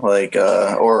know, like,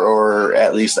 or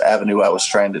at least the avenue I was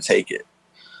trying to take it.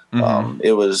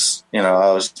 It was, you know,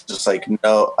 I was just like,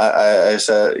 no, I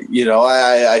said, you know,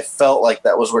 I felt like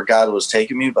that was where God was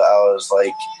taking me, but I was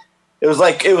like, it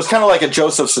was kind of like a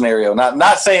Joseph scenario.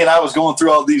 Not saying I was going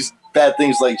through all these bad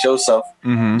things like Joseph,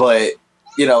 but,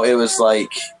 you know, it was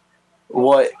like,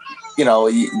 what, you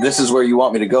know, this is where you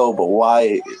want me to go, but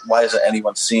why isn't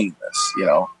anyone seeing this? You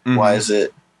know, why is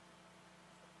it?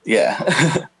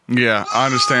 Yeah. Yeah, I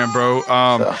understand, bro.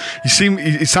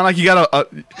 You sound like you got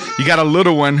a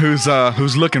little one who's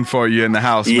looking for you in the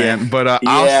house, man. But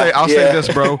I'll say this,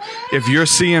 bro. If you're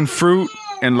seeing fruit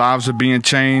and lives are being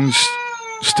changed,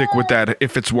 stick with that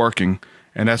if it's working.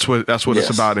 And that's what it's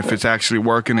about. If it's actually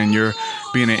working and you're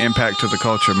being an impact to the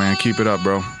culture, man, keep it up,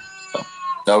 bro.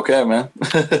 Okay, man.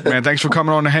 Man, thanks for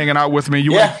coming on and hanging out with me.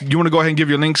 You want to go ahead and give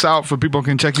your links out for people who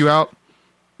can check you out?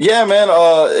 Yeah, man.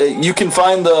 You can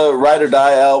find the Ride or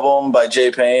Die album by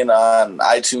Jay Payne on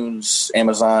iTunes,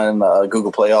 Amazon,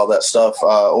 Google Play, all that stuff.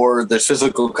 Or there's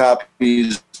physical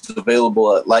copies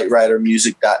available at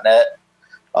lightridermusic.net.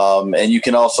 And you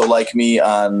can also like me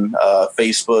on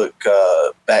Facebook,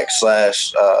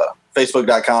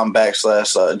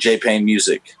 Facebook.com/ Jay Payne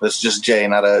Music. That's just J,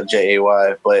 not a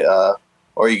J-A-Y. But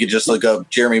or you could just look up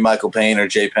Jeremy Michael Payne or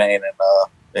Jay Payne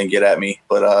and get at me.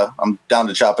 But I'm down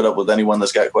to chop it up with anyone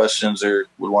that's got questions or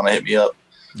would want to hit me up.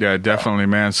 Yeah, definitely,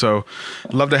 man. So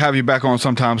love to have you back on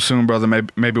sometime soon, brother.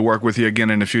 Maybe work with you again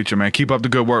in the future, man. Keep up the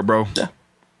good work, bro. Yeah.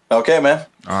 Okay, man.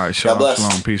 All right,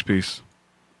 shalom. Peace. Peace.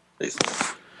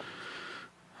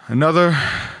 Another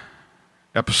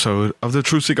episode of the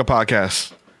Truth Seeker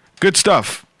Podcast. Good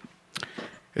stuff.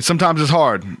 Sometimes it's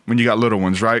hard when you got little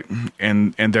ones, right?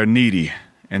 And they're needy,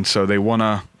 and so they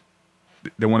wanna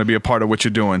be a part of what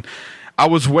you're doing. I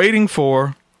was waiting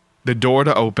for the door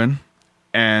to open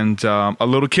and a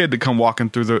little kid to come walking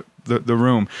through the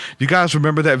room. You guys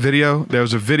remember that video? There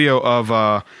was a video of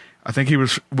I think he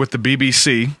was with the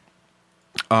BBC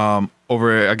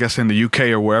over, I guess, in the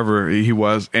UK or wherever he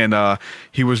was, and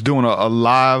he was doing a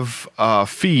live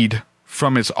feed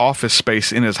from his office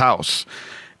space in his house,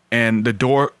 and the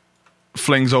door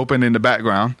flings open in the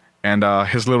background, and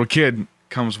his little kid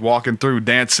comes walking through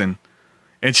dancing.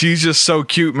 And she's just so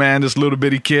cute, man, this little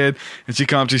bitty kid. And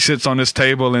she sits on this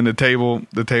table, and the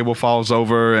table falls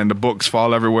over, and the books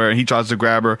fall everywhere, and he tries to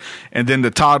grab her. And then the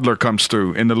toddler comes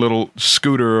through in the little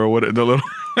scooter or what, the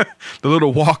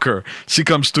little walker. She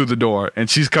comes through the door, and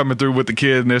she's coming through with the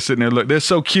kid, and they're sitting there. They're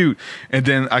so cute. And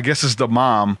then I guess it's the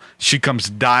mom. She comes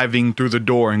diving through the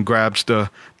door and grabs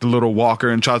the little walker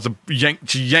and tries to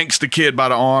yanks the kid by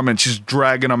the arm, and she's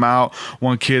dragging him out.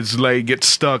 One kid's leg gets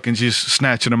stuck, and she's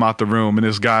snatching him out the room. And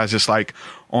this guy's just like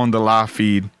on the live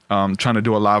feed, trying to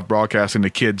do a live broadcast, and the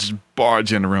kids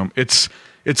barge in the room. It's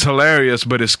hilarious,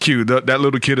 but it's cute. That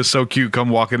little kid is so cute, come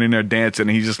walking in there dancing,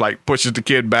 and he just like pushes the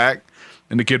kid back,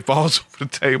 and the kid falls over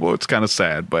the table. It's kind of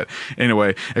sad. But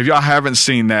anyway, if y'all haven't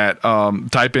seen that,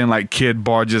 type in like kid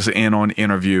barges in on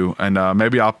interview, and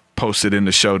maybe I'll post it in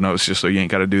the show notes just so you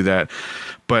ain't got to do that.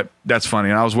 But that's funny,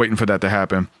 and I was waiting for that to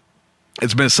happen.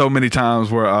 It's been so many times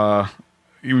where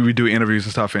we do interviews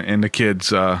and stuff, and the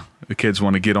kids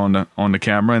want to get on the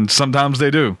camera, and sometimes they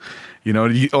do, you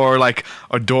know, or like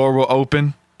a door will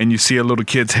open and you see a little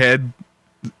kid's head.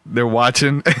 They're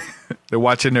watching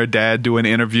their dad do an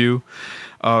interview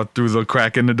through the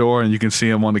crack in the door, and you can see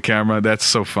him on the camera. That's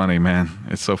so funny, man.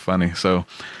 It's so funny. So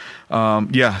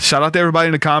yeah, shout out to everybody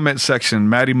in the comment section.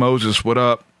 Maddie Moses, what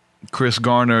up? Chris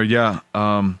Garner, yeah.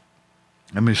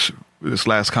 Let me this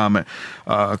last comment.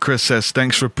 Chris says,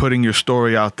 thanks for putting your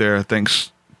story out there.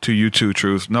 Thanks to you too,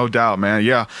 Truth. No doubt, man.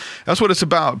 Yeah, that's what it's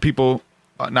about. People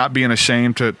not being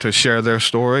ashamed to share their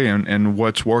story and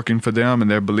what's working for them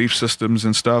and their belief systems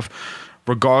and stuff,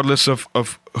 regardless of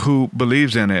who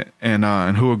believes in it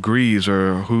and who agrees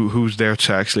or who's there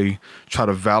to actually try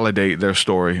to validate their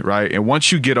story, right? And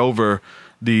once you get over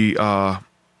the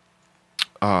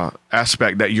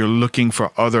aspect that you're looking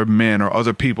for other men or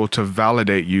other people to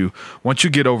validate you, once you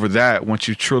get over that, once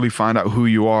you truly find out who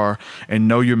you are and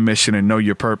know your mission and know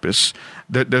your purpose,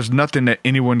 there's nothing that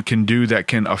anyone can do that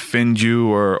can offend you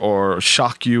or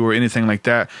shock you or anything like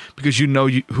that, because you know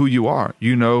who you are.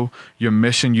 You know your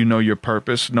mission, you know your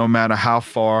purpose, no matter how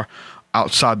far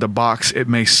outside the box it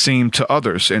may seem to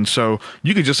others. And so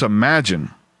you can just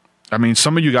imagine. I mean,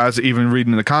 some of you guys, even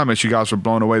reading in the comments, you guys were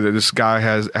blown away that this guy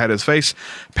has had his face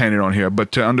painted on here.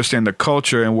 But to understand the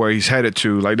culture and where he's headed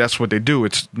to, like, that's what they do.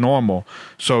 It's normal.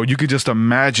 So you could just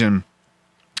imagine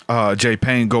Jay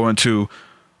Payne going to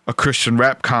a Christian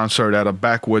rap concert at a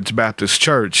backwoods Baptist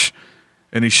church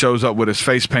and he shows up with his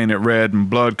face painted red and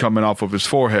blood coming off of his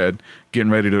forehead,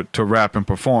 getting ready to rap and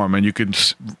perform. And you can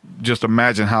just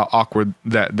imagine how awkward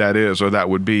that is, or that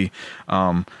would be.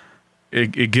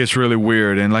 It gets really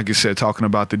weird. And like you said, talking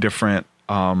about the different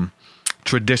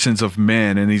traditions of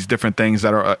men and these different things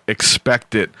that are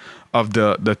expected of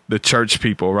the church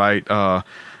people, right?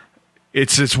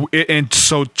 And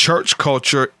so church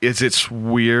culture is its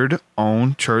weird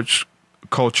own church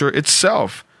culture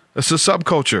itself. It's a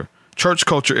subculture. Church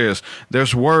culture is.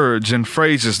 There's words and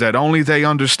phrases that only they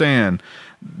understand.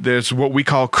 There's what we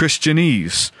call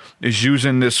Christianese, is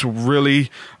using this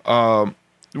really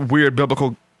weird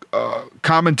biblical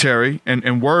commentary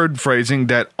and word phrasing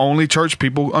that only church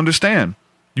people understand.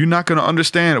 You're not going to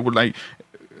understand it with like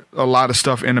a lot of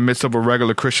stuff in the midst of a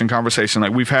regular Christian conversation.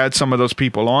 Like, we've had some of those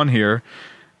people on here,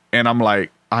 and I'm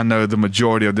like, I know the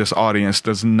majority of this audience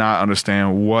does not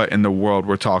understand what in the world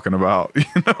we're talking about,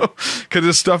 because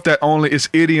it's stuff that it's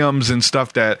idioms and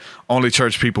stuff that only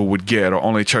church people would get or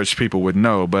only church people would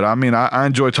know. But I mean, I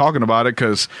enjoy talking about it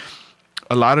because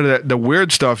a lot of the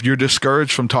weird stuff you're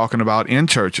discouraged from talking about in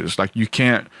churches. Like, you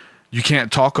can't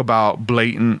talk about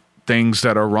blatant things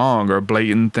that are wrong or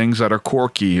blatant things that are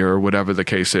quirky or whatever the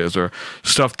case is, or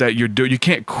stuff that you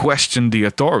can't question the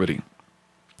authority.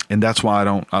 And that's why I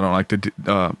don't like to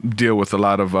deal with a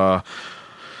lot of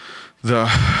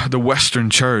the Western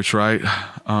church, right?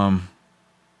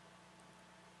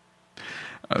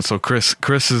 So Chris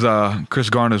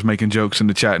Garner's making jokes in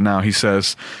the chat now. He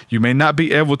says, "You may not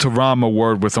be able to rhyme a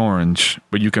word with orange,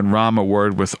 but you can rhyme a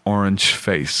word with orange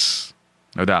face."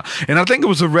 No doubt. And I think it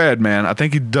was a red, man. I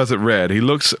think he does it red. He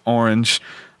looks orange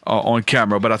on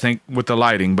camera, but I think with the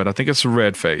lighting, but I think it's a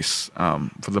red face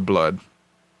for the blood,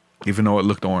 even though it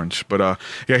looked orange. But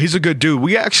yeah, he's a good dude.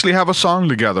 We actually have a song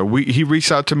together. He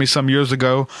reached out to me some years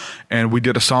ago, and we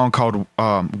did a song called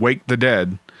 "Wake the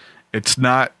Dead." It's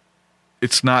not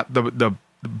the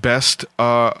best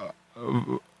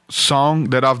song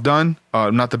that I've done,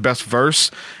 not the best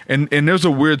verse, and there's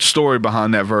a weird story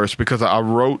behind that verse, because I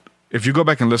wrote. If you go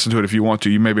back and listen to it, if you want to,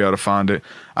 you may be able to find it.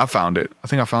 I found it. I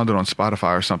think I found it on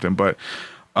Spotify or something. But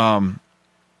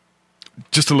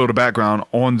just a little background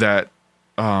on that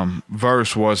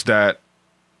verse was that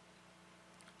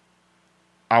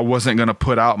I wasn't going to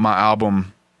put out my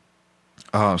album,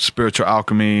 Spiritual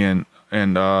Alchemy,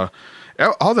 and all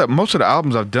that. Most of the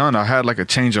albums I've done, I had like a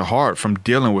change of heart from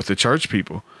dealing with the church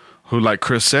people who, like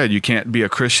Chris said, you can't be a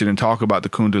Christian and talk about the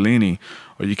Kundalini,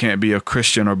 or you can't be a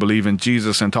Christian or believe in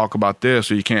Jesus and talk about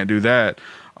this, or you can't do that.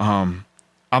 I'm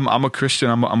a Christian.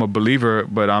 I'm a believer,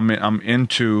 but I'm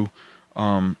into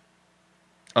a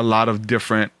lot of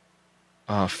different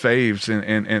faiths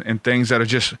and things that are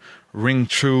just ring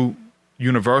true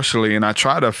universally. And I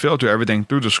try to filter everything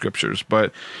through the scriptures,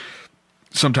 but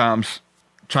sometimes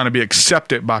trying to be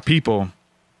accepted by people,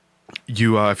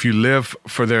 if you live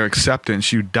for their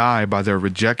acceptance, you die by their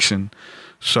rejection.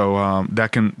 So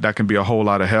that can be a whole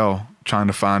lot of hell, trying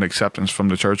to find acceptance from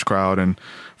the church crowd and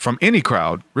from any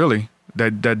crowd, really,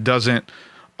 that doesn't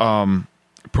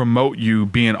promote you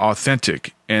being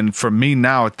authentic. And for me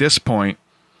now at this point,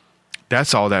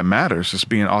 that's all that matters, is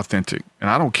being authentic. And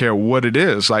I don't care what it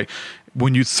is. Like,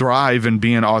 when you thrive in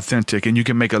being authentic and you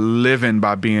can make a living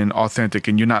by being authentic,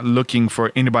 and you're not looking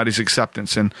for anybody's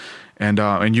acceptance, and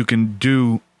you can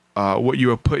do what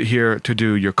you are put here to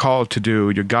do, you're called to do,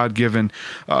 your God-given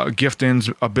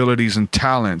giftings, abilities, and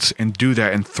talents, and do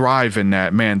that and thrive in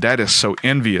that, man, that is so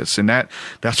envious. And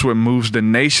that's what moves the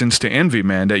nations to envy,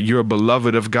 man, that you're a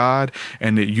beloved of God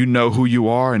and that you know who you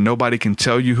are and nobody can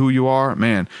tell you who you are.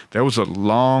 Man, there was a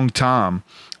long time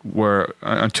where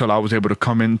until I was able to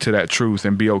come into that truth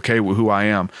and be okay with who I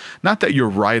am. Not that you're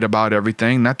right about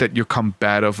everything, not that you're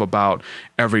combative about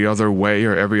every other way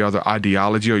or every other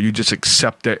ideology, or you just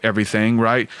accept everything,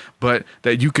 right? But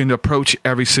that you can approach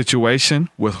every situation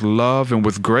with love and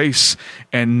with grace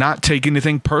and not take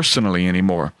anything personally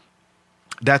anymore.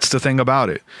 That's the thing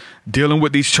about it. Dealing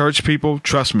with these church people,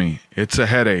 trust me, it's a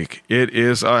headache. It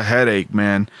is a headache,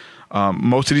 man.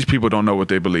 Most of these people don't know what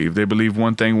they believe. They believe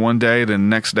one thing one day, then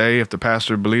the next day, if the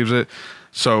pastor believes it.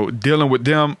 So dealing with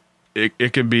them,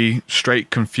 it can be straight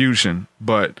confusion,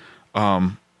 but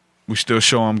we still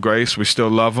show them grace. We still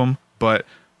love them, but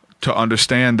to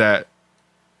understand that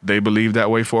they believe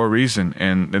that way for a reason,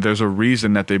 and there's a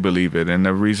reason that they believe it, and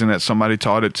a reason that somebody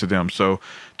taught it to them. So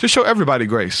to show everybody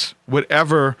grace,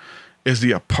 whatever is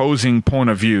the opposing point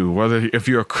of view, whether if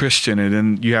you're a Christian and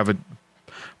then you have a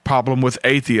problem with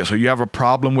atheists, or you have a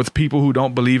problem with people who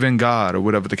don't believe in God, or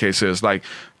whatever the case is, like,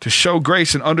 to show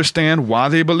grace and understand why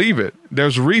they believe it.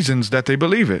 There's reasons that they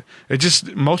believe it.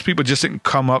 Most people just didn't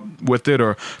come up with it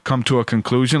or come to a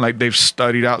conclusion, like they've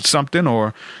studied out something,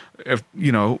 or if,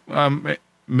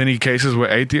 many cases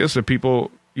with atheists or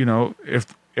people,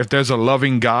 if there's a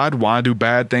loving God, why do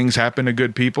bad things happen to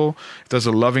good people? If there's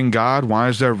a loving God, why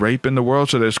is there rape in the world?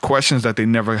 So there's questions that they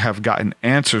never have gotten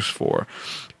answers for.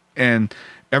 And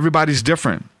everybody's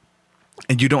different.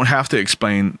 And you don't have to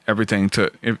explain everything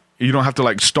you don't have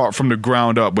to start from the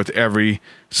ground up with every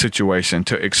situation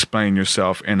to explain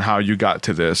yourself and how you got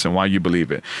to this and why you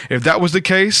believe it. If that was the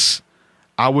case,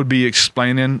 I would be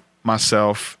explaining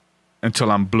myself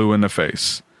until I'm blue in the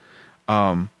face.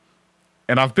 And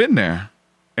I've been there.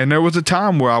 And there was a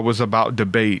time where I was about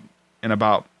debate and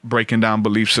about breaking down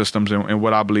belief systems and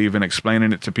what I believe and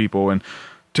explaining it to people and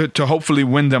to hopefully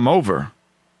win them over.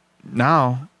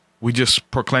 Now we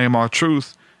just proclaim our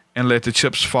truth and let the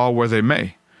chips fall where they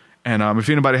may. And if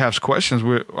anybody has questions,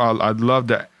 I'd love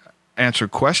to answer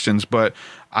questions, but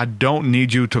I don't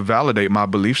need you to validate my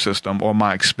belief system or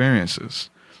my experiences.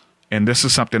 And this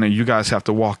is something that you guys have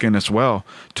to walk in as well,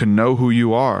 to know who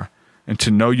you are and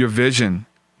to know your vision,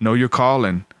 know your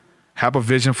calling, have a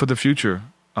vision for the future,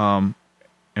 and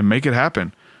make it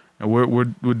happen. And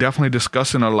we're definitely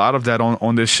discussing a lot of that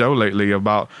on this show lately,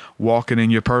 about walking in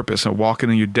your purpose and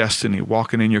walking in your destiny,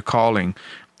 walking in your calling,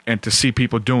 and to see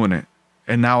people doing it.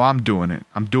 And now I'm doing it.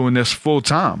 I'm doing this full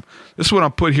time. This is what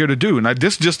I'm put here to do. And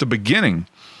this is just the beginning.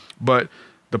 But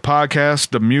the podcast,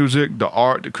 the music, the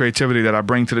art, the creativity that I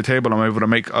bring to the table, I'm able to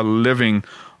make a living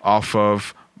off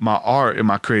of my art and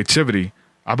my creativity.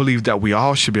 I believe that we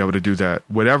all should be able to do that.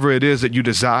 Whatever it is that you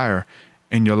desire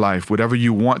in your life, whatever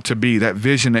you want to be, that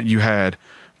vision that you had,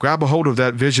 grab a hold of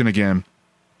that vision again.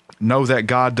 Know that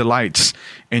God delights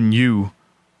in you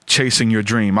chasing your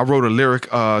dream. I wrote a lyric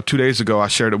 2 days ago. I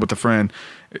shared it with a friend.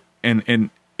 And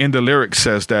in the lyric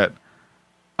says that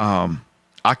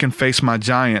I can face my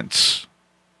giants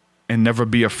and never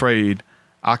be afraid.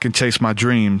 I can chase my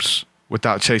dreams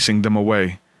without chasing them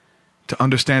away. To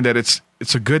understand that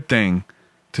it's a good thing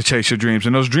to chase your dreams.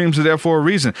 And those dreams are there for a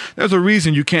reason. There's a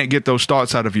reason you can't get those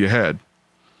thoughts out of your head.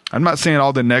 I'm not saying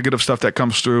all the negative stuff that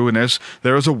comes through, and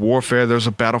there is a warfare, there's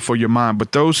a battle for your mind,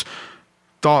 but those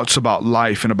thoughts about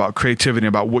life and about creativity,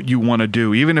 about what you want to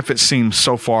do, even if it seems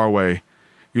so far away,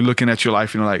 you're looking at your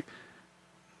life and you're like,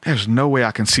 there's no way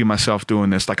I can see myself doing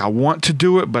this. Like, I want to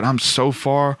do it, but I'm so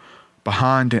far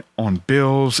behind on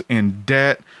bills and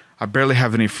debt. I barely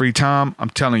have any free time.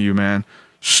 I'm telling you, man,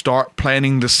 start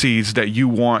planting the seeds that you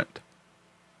want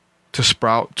to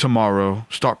sprout tomorrow.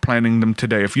 Start planting them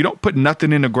today. If you don't put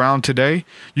nothing in the ground today,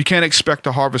 you can't expect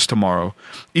a harvest tomorrow.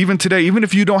 Even today, even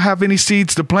if you don't have any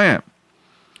seeds to plant,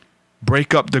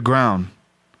 break up the ground.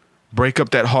 Break up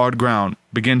that hard ground.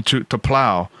 Begin to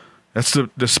plow. That's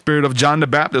the spirit of John the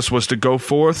Baptist, was to go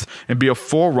forth and be a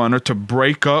forerunner to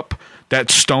break up that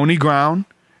stony ground.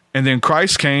 And then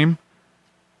Christ came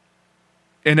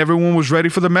and everyone was ready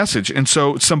for the message. And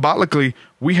so symbolically,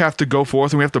 we have to go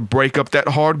forth and we have to break up that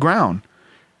hard ground.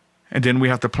 And then we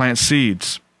have to plant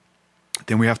seeds.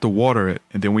 Then we have to water it.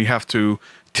 And then we have to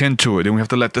tend to it. And we have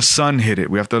to let the sun hit it.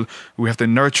 We have to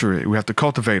nurture it. We have to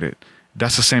cultivate it.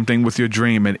 That's the same thing with your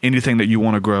dream and anything that you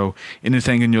want to grow,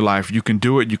 anything in your life. You can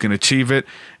do it, you can achieve it,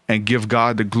 and give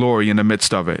God the glory in the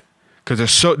midst of it. Because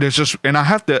and I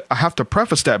have to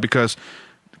preface that, because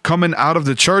coming out of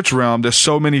the church realm, there's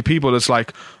so many people that's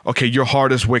like, okay, your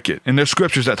heart is wicked. And there's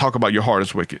scriptures that talk about your heart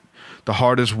is wicked. The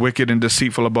heart is wicked and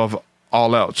deceitful above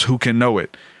all else. Who can know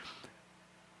it?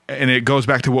 And it goes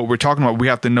back to what we're talking about. We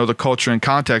have to know the culture and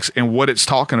context and what it's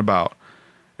talking about.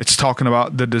 It's talking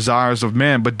about the desires of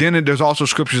men. But then there's also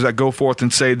scriptures that go forth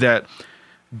and say that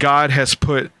God has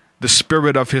put the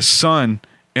spirit of his son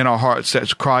in our hearts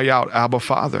that cry out, Abba,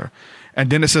 Father.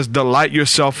 And then it says, delight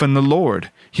yourself in the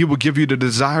Lord. He will give you the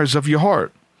desires of your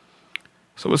heart.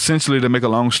 So essentially, to make a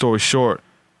long story short,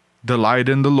 delight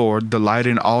in the Lord, delight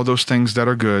in all those things that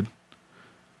are good.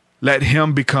 Let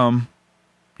him become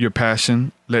your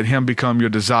passion. Let him become your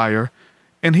desire.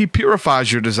 And he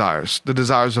purifies your desires, the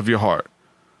desires of your heart.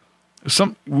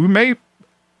 We may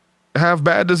have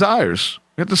bad desires.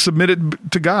 We have to submit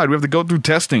it to God. We have to go through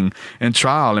testing and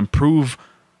trial and prove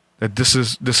that this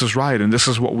is right and this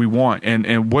is what we want.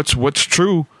 And what's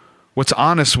true, what's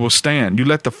honest will stand. You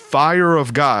let the fire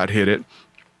of God hit it,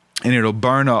 and it'll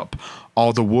burn up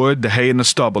all the wood, the hay, and the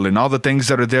stubble, and all the things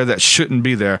that are there that shouldn't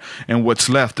be there. And what's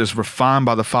left is refined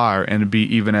by the fire, and be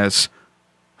even as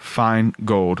fine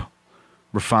gold,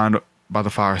 refined by the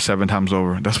fire 7 times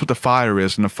over. That's what the fire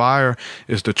is. And the fire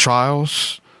is the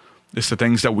trials, It's the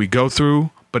things that we go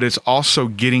through, but it's also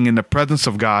getting in the presence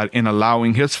of God and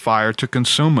allowing his fire to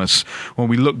consume us. When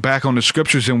we look back on the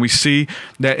scriptures and we see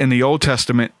that in the Old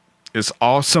Testament, it's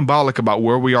all symbolic about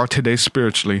where we are today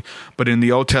spiritually. But in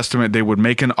the Old Testament, they would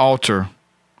make an altar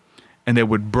and they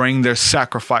would bring their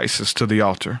sacrifices to the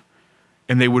altar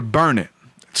and they would burn it.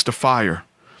 It's the fire.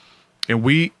 And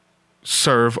we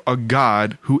serve a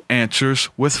God who answers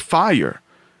with fire.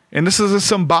 And this is a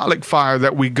symbolic fire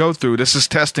that we go through. This is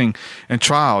testing and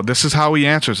trial. This is how he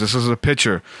answers. This is a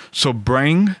picture. So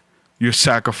bring your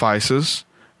sacrifices,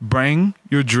 bring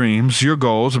your dreams, your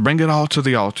goals, bring it all to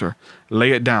the altar.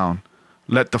 Lay it down.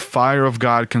 Let the fire of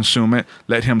God consume it.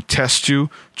 Let him test you,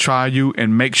 try you,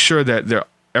 and make sure that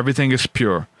everything is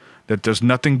pure, that there's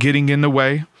nothing getting in the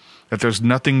way, that there's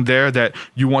nothing there that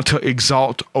you want to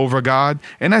exalt over God.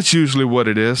 And that's usually what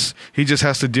it is. He just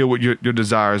has to deal with your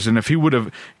desires. And if he would have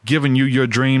given you your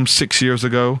dreams 6 years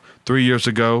ago, 3 years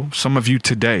ago, some of you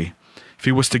today, if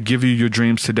he was to give you your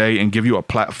dreams today and give you a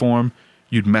platform,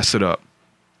 you'd mess it up.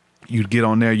 You'd get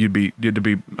on there, there'd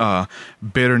be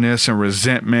bitterness and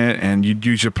resentment, and you'd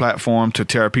use your platform to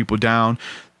tear people down.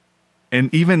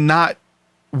 And even not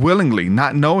willingly,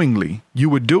 not knowingly, you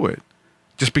would do it.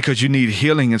 Just because you need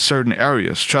healing in certain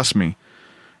areas. Trust me,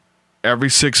 every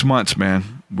 6 months,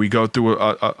 man, we go through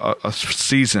a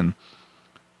season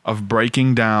of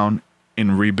breaking down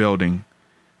and rebuilding.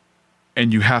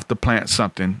 And you have to plant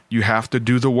something. You have to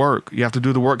do the work. You have to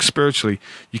do the work spiritually.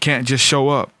 You can't just show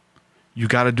up. You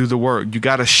got to do the work. You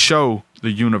got to show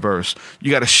the universe. You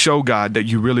got to show God that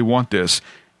you really want this.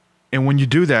 And when you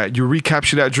do that, you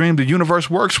recapture that dream. The universe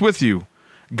works with you.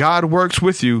 God works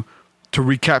with you to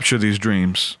recapture these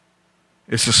dreams.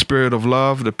 It's the spirit of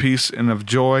love, the peace, and of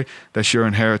joy. That's your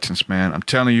inheritance, man. I'm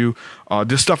telling you,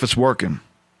 this stuff is working.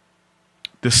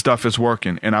 This stuff is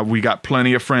working. And we got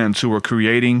plenty of friends who are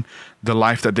creating the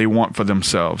life that they want for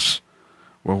themselves.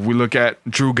 Well, if we look at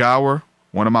Drew Gower,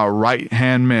 one of my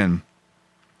right-hand men,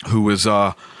 who is,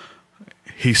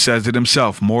 he says it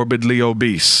himself, morbidly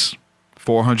obese,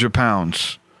 400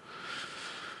 pounds.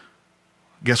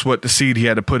 Guess what? The seed he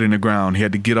had to put in the ground. He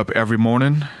had to get up every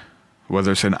morning,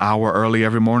 whether it's an hour early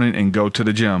every morning, and go to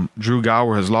the gym. Drew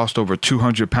Gower has lost over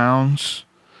 200 pounds,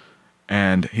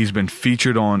 and he's been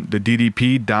featured on the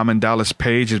DDP. Diamond Dallas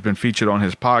Page has been featured on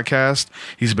his podcast.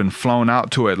 He's been flown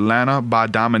out to Atlanta by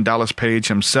Diamond Dallas Page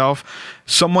himself,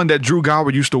 someone that Drew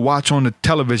Gower used to watch on the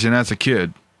television as a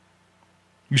kid.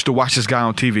 Used to watch this guy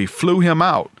on TV, flew him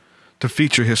out to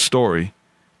feature his story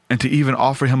and to even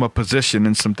offer him a position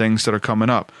in some things that are coming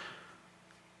up.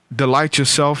 Delight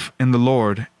yourself in the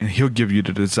Lord, and he'll give you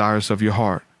the desires of your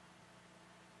heart.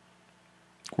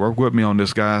 Work with me on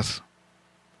this, guys.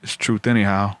 It's truth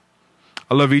anyhow.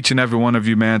 I love each and every one of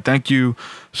you, man. Thank you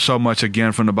so much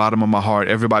again from the bottom of my heart.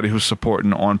 Everybody who's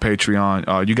supporting on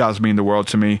Patreon. You guys mean the world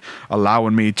to me,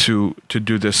 allowing me to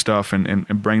do this stuff and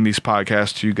bring these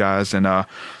podcasts to you guys. And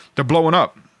they're blowing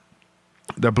up.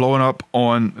 They're blowing up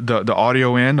on the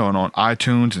audio end, on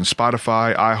iTunes and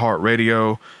Spotify,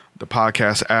 iHeartRadio, the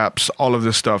podcast apps, all of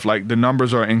this stuff. Like, the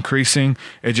numbers are increasing.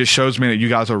 It just shows me that you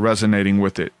guys are resonating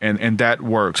with it. And that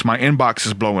works. My inbox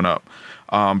is blowing up.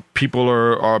 People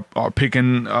are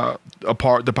picking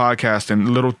apart the podcast, and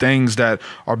little things that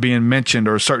are being mentioned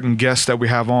or certain guests that we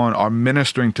have on are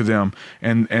ministering to them.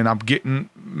 And I'm getting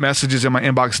messages in my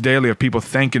inbox daily of people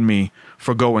thanking me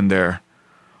for going there.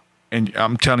 And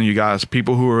I'm telling you guys,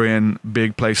 people who are in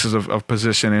big places of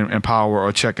position and power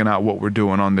are checking out what we're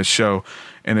doing on this show.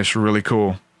 And it's really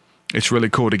cool. It's really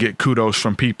cool to get kudos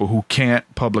from people who can't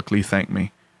publicly thank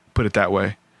me. Put it that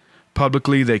way.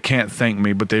 Publicly, they can't thank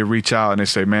me, but they reach out and they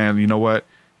say, man, you know what?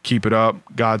 Keep it up.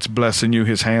 God's blessing you.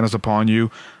 His hand is upon you.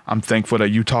 I'm thankful that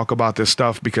you talk about this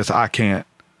stuff because I can't.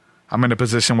 I'm in a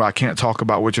position where I can't talk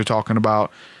about what you're talking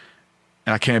about,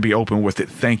 and I can't be open with it.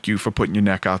 Thank you for putting your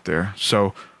neck out there.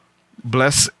 So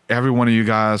bless every one of you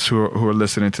guys who are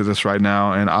listening to this right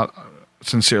now, and I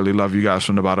sincerely love you guys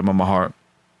from the bottom of my heart.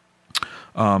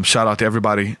 Shout out to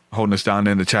everybody holding us down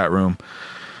in the chat room.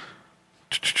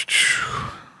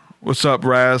 What's up,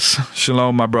 Raz?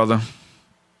 Shalom, my brother.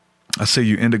 I see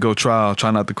you. Indigo Trial. Try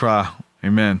not to cry.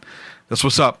 Amen. That's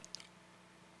what's up.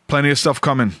 Plenty of stuff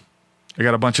coming. I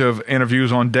got a bunch of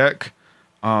interviews on deck.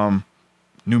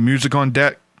 New music on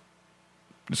deck.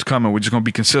 It's coming. We're just going to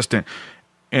be consistent.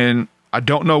 And I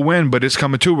don't know when, but it's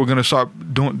coming too. We're going to start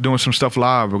doing some stuff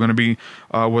live. We're going to be,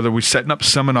 whether we're setting up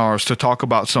seminars to talk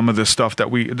about some of this stuff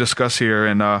that we discuss here,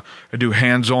 and do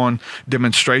hands-on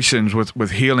demonstrations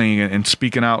with healing and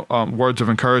speaking out words of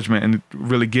encouragement, and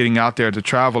really getting out there to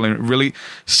travel and really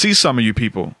see some of you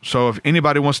people. So if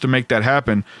anybody wants to make that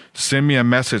happen, send me a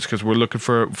message, because we're looking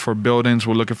for buildings.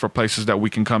 We're looking for places that we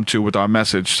can come to with our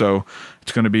message. So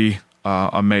it's going to be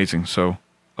amazing. So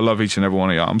I love each and every one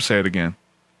of y'all. I'm going to say it again.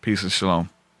 Peace and shalom.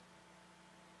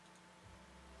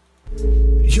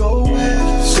 Your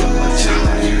way so much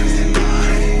higher than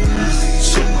mine,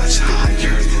 so much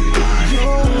higher than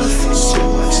mine, so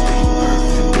much deeper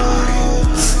than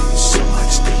mine, so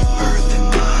much deeper than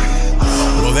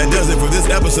mine. Well, that does it for this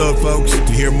episode, folks.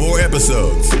 To hear more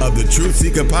episodes of the Truth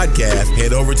Seeker podcast,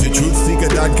 head over to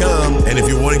truthseeker.com. And if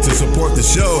you're wanting to support the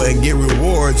show and get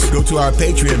rewards, go to our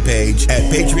Patreon page at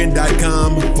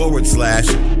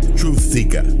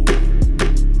patreon.com/truthseeker.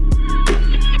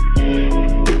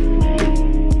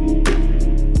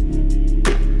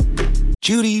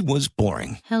 Judy was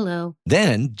boring. Hello.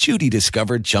 Then Judy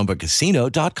discovered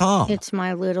ChumbaCasino.com. It's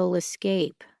my little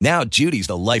escape. Now Judy's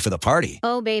the life of the party.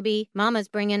 Oh, baby, mama's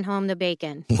bringing home the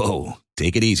bacon. Whoa,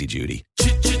 take it easy, Judy.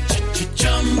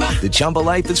 The Chumba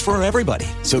life is for everybody.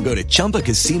 So go to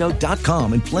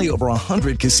ChumbaCasino.com and play over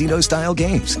 100 casino-style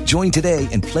games. Join today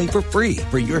and play for free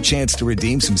for your chance to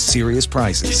redeem some serious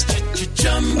prizes.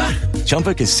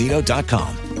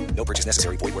 ChumbaCasino.com. No purchase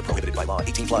necessary. Void where prohibited by law.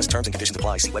 18+ terms and conditions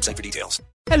apply. See website for details.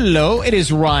 Hello, it is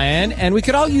Ryan, and we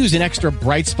could all use an extra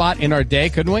bright spot in our day,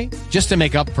 couldn't we? Just to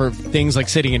make up for things like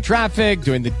sitting in traffic,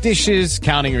 doing the dishes,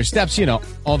 counting your steps,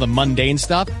 all the mundane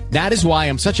stuff. That is why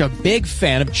I'm such a big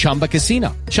fan of Chumba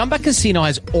Casino. Chumba Casino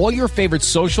has all your favorite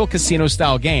social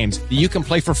casino-style games that you can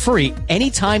play for free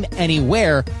anytime,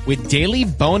 anywhere with daily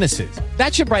bonuses.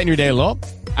 That should brighten your day a little.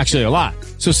 Actually, a lot.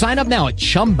 So sign up now at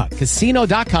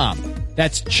ChumbaCasino.com.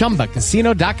 That's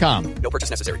ChumbaCasino.com. No purchase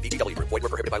necessary. VGW Group. Void where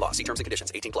prohibited by law. See terms and conditions.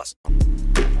 18+.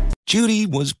 Judy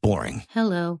was boring.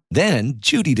 Hello. Then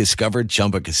Judy discovered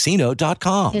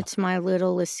ChumbaCasino.com. It's my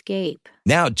little escape.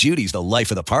 Now Judy's the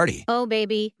life of the party. Oh,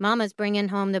 baby, mama's bringing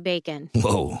home the bacon.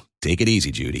 Whoa, take it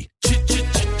easy, Judy.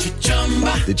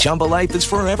 The Chumba life is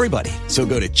for everybody. So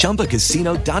go to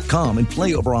ChumbaCasino.com and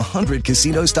play over 100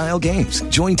 casino-style games.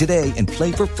 Join today and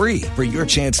play for free for your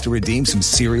chance to redeem some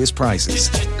serious prizes.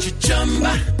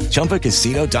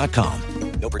 ChumbaCasino.com.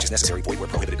 No purchase necessary. Void where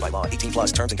prohibited by law.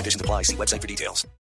 18+ terms and conditions apply. See website for details.